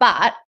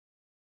 But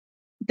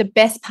the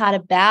best part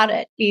about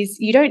it is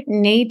you don't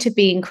need to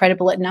be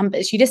incredible at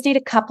numbers. You just need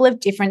a couple of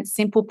different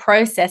simple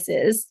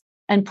processes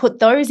and put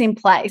those in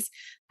place.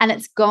 And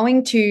it's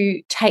going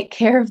to take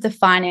care of the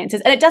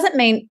finances. And it doesn't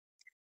mean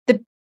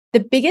the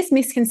biggest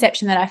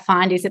misconception that I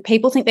find is that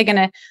people think they're going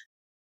to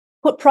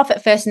put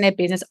profit first in their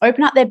business,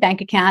 open up their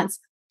bank accounts,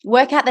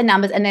 work out the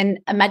numbers, and then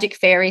a magic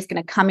fairy is going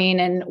to come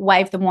in and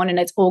wave the wand and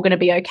it's all going to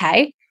be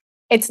okay.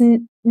 It's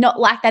not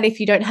like that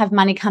if you don't have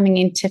money coming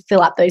in to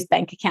fill up those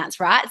bank accounts,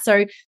 right?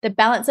 So the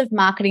balance of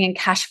marketing and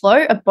cash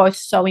flow are both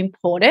so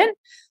important.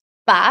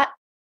 But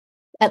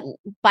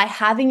by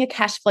having a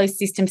cash flow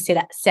system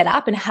set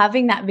up and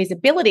having that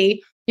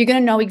visibility, you're going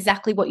to know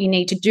exactly what you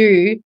need to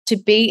do to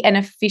be an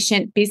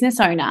efficient business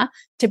owner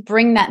to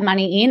bring that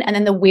money in, and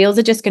then the wheels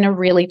are just going to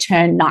really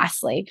turn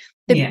nicely.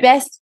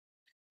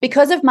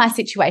 Because of my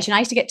situation, I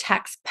used to get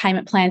tax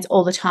payment plans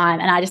all the time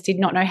and I just did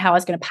not know how I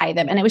was going to pay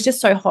them, and it was just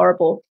so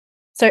horrible.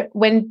 So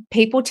when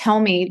people tell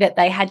me that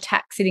they had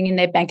tax sitting in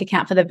their bank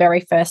account for the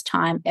very first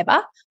time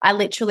ever, I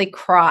literally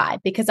cry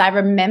because I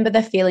remember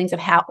the feelings of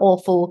how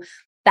awful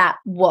that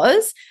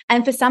was.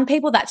 And for some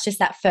people, that's just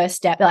that first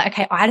step. They're like,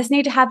 okay, I just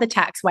need to have the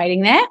tax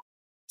waiting there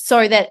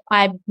so that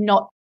I'm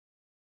not,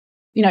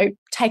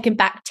 taken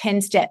back 10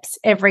 steps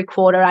every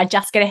quarter. I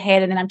just get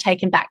ahead and then I'm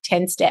taken back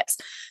 10 steps.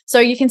 So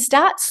you can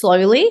start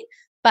slowly,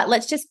 but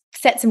let's just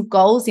set some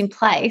goals in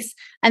place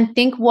and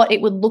think what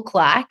it would look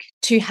like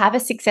to have a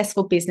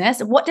successful business.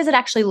 What does it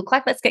actually look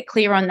like? Let's get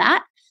clear on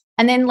that.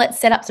 And then let's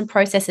set up some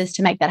processes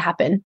to make that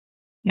happen.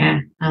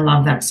 Yeah, I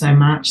love that so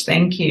much.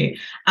 Thank you.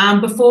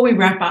 Before we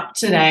wrap up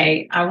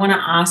today, I want to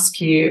ask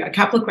you a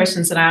couple of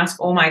questions that I ask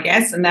all my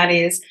guests, and that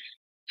is,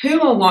 Who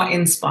or what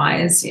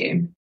inspires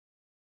you?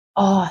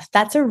 Oh,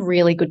 that's a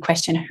really good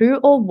question. Who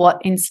or what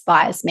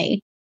inspires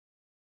me?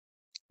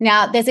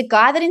 Now, there's a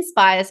guy that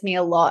inspires me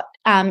a lot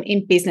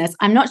in business.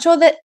 I'm not sure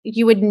that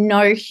you would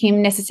know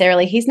him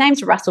necessarily. His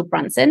name's Russell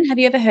Brunson. Have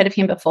you ever heard of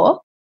him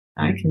before?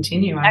 I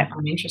continue.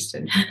 I'm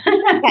interested.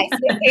 Okay,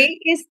 so he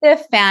is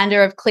the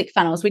founder of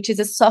ClickFunnels, which is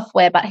a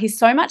software, but he's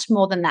so much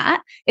more than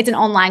that. It's an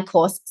online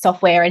course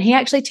software, and he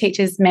actually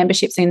teaches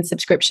memberships and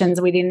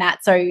subscriptions within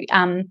that. So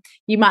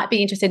you might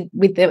be interested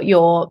with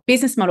your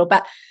business model.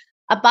 But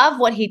above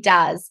what he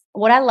does,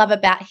 what I love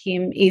about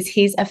him is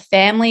he's a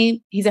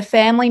family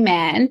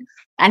man,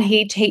 and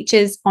he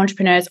teaches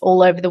entrepreneurs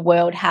all over the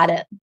world how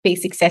to be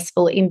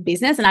successful in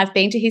business. And I've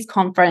been to his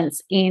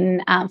conference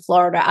in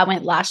Florida. I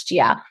went last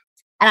year.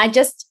 And I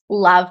just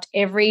loved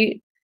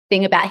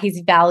everything about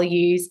his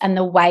values and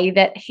the way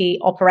that he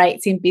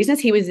operates in business.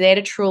 He was there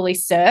to truly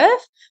serve,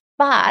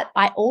 but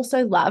I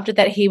also loved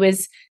that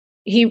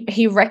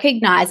he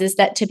recognizes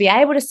that to be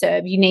able to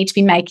serve, you need to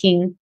be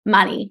making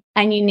money,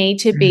 and you need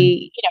to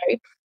be,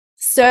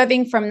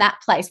 serving from that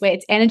place where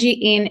it's energy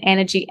in,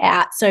 energy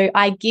out. So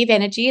I give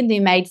energy in the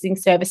amazing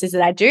services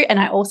that I do, and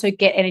I also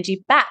get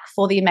energy back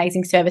for the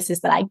amazing services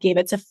that I give.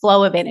 It's a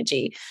flow of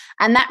energy.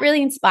 And that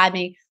really inspired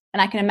me.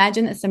 And I can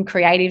imagine that some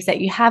creatives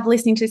that you have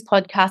listening to this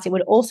podcast, it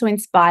would also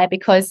inspire,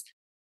 because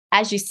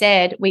as you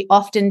said, we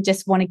often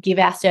just want to give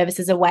our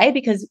services away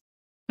because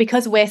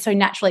we're so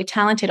naturally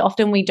talented.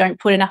 Often we don't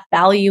put enough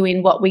value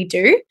in what we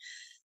do.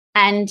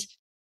 And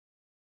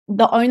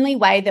the only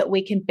way that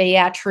we can be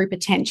our true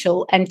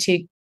potential and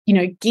to,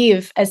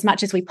 give as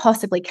much as we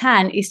possibly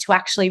can is to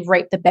actually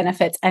reap the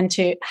benefits and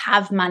to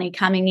have money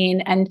coming in.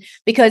 And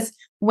because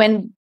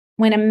when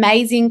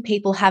amazing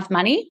people have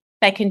money,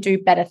 they can do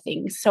better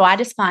things. So I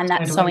just find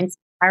that so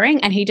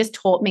inspiring. And he just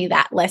taught me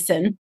that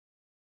lesson.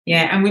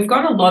 Yeah. And we've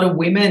got a lot of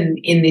women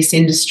in this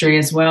industry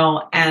as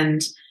well.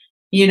 And,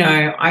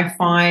 I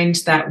find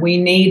that we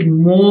need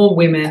more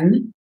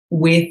women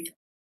with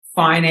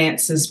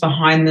finances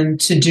behind them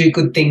to do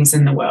good things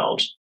in the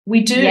world.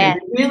 We do. Yeah.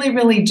 We really,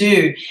 really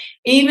do.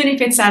 Even if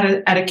it's at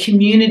a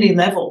community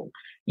level,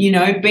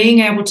 being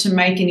able to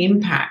make an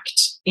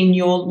impact in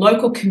your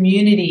local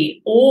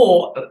community,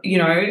 or,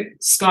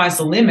 sky's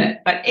the limit.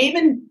 But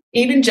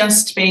even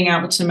just being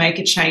able to make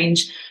a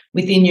change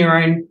within your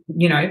own,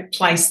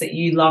 place that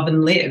you love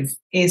and live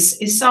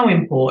is so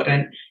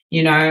important,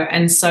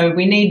 and so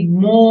we need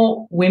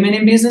more women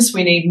in business.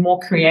 We need more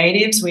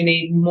creatives. We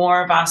need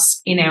more of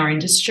us in our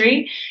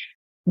industry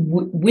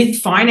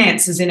with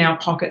finances in our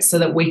pockets so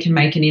that we can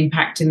make an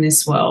impact in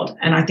this world.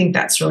 And I think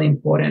that's really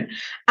important.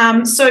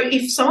 So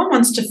if someone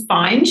wants to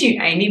find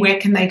you, Amy, where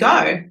can they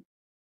go?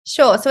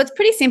 Sure. So it's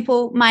pretty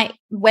simple. My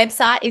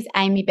website is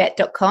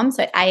amybett.com.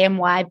 So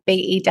amybett.com.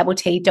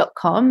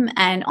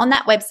 And on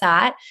that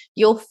website,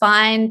 you'll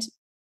find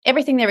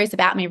everything there is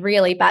about me,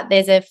 really. But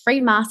there's a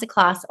free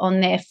masterclass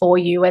on there for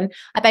you. And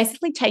I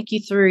basically take you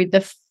through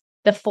the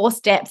 4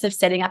 steps of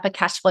setting up a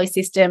cash flow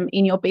system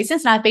in your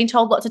business. And I've been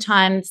told lots of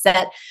times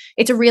that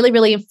it's a really,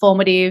 really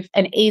informative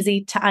and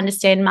easy to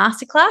understand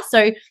masterclass.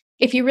 So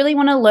if you really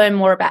want to learn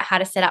more about how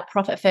to set up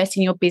profit first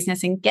in your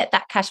business and get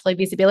that cash flow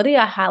visibility,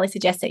 I highly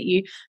suggest that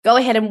you go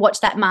ahead and watch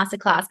that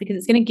masterclass, because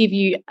it's going to give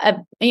you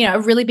a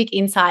really big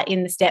insight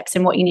in the steps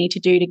and what you need to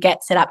do to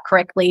get set up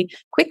correctly,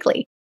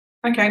 quickly.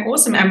 Okay,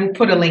 awesome. And we'll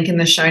put a link in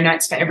the show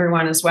notes for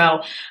everyone as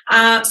well.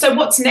 So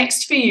what's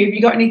next for you? Have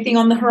you got anything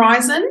on the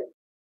horizon?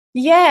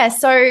 Yeah.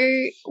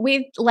 So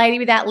with Lady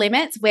Without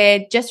Limits,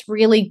 we're just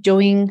really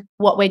doing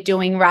what we're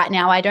doing right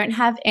now. I don't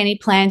have any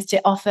plans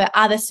to offer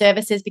other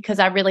services, because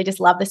I really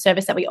just love the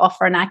service that we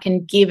offer, and I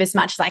can give as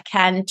much as I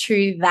can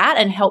to that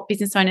and help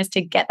business owners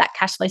to get that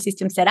cash flow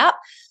system set up.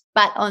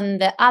 But on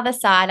the other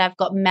side, I've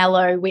got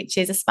Mellow, which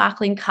is a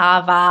sparkling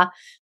kava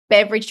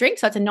beverage drink.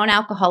 So it's a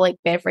non-alcoholic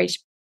beverage,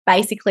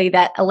 basically,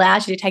 that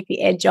allows you to take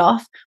the edge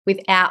off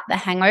without the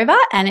hangover,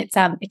 and it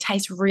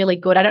tastes really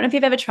good. I don't know if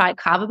you've ever tried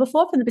kava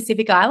before from the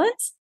Pacific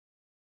Islands.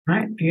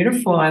 Right,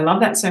 beautiful. I love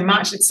that so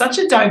much. It's such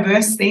a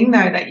diverse thing,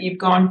 though, that you've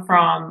gone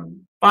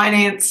from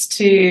finance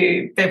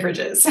to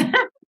beverages. Isn't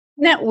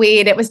that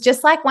weird? It was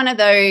just like one of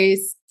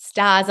those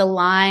stars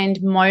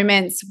aligned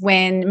moments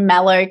when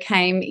Mellow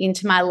came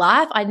into my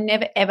life. I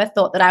never ever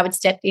thought that I would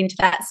step into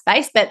that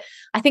space, but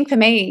I think for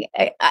me,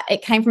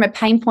 it came from a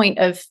pain point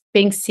of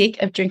being sick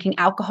of drinking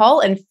alcohol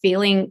and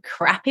feeling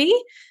crappy.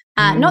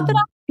 Not that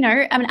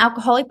I'm an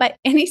alcoholic by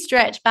any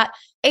stretch, but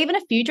even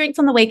a few drinks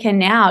on the weekend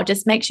now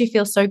just makes you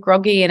feel so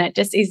groggy, and it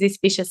just is this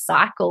vicious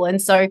cycle.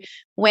 And so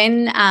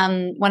when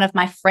one of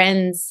my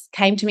friends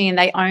came to me, and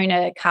they own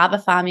a kava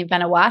farm in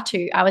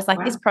Vanuatu, I was like,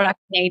 wow, this product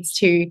needs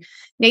to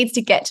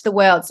get to the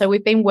world. So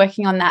we've been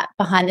working on that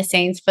behind the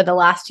scenes for the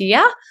last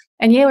year.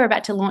 And we're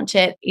about to launch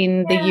it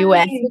in the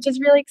US, which is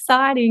really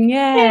exciting.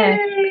 Yeah.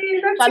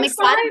 Yay, that's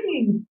so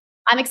exciting.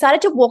 I'm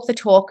excited to walk the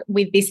talk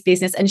with this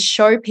business and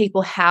show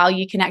people how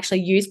you can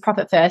actually use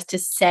Profit First to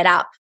set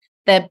up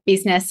the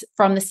business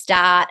from the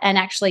start and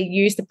actually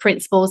use the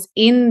principles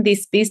in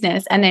this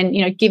business, and then,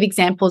 give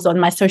examples on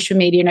my social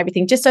media and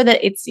everything, just so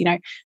that it's,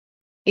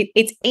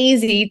 it's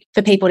easy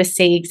for people to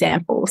see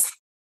examples.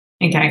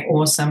 Okay,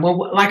 awesome.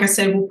 Well, like I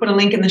said, we'll put a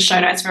link in the show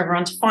notes for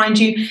everyone to find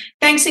you.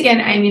 Thanks again,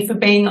 Amy, for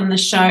being on the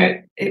show.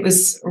 It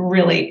was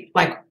really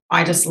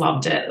I just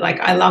loved it.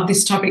 I love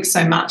this topic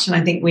so much, and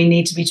I think we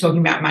need to be talking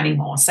about money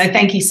more. So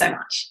thank you so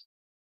much.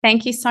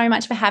 Thank you so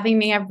much for having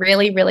me. I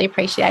really, really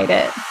appreciate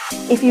it.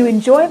 If you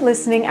enjoyed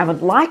listening and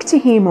would like to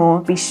hear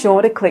more, be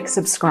sure to click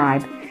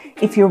subscribe.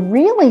 If you're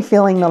really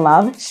feeling the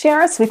love,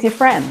 share us with your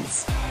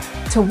friends.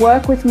 To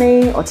work with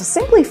me or to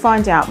simply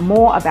find out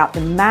more about the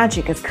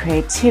magic of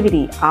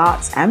creativity,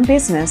 arts and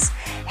business,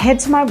 head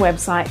to my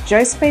website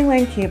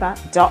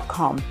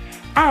josephinelancuba.com,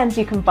 and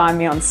you can find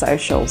me on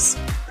socials.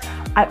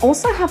 I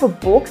also have a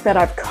book that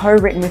I've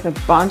co-written with a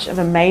bunch of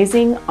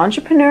amazing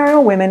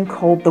entrepreneurial women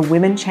called The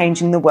Women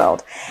Changing the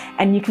World,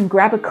 and you can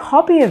grab a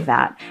copy of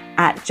that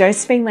at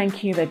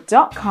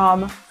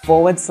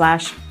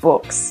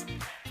josephinelancuba.com/books.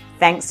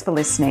 Thanks for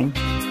listening.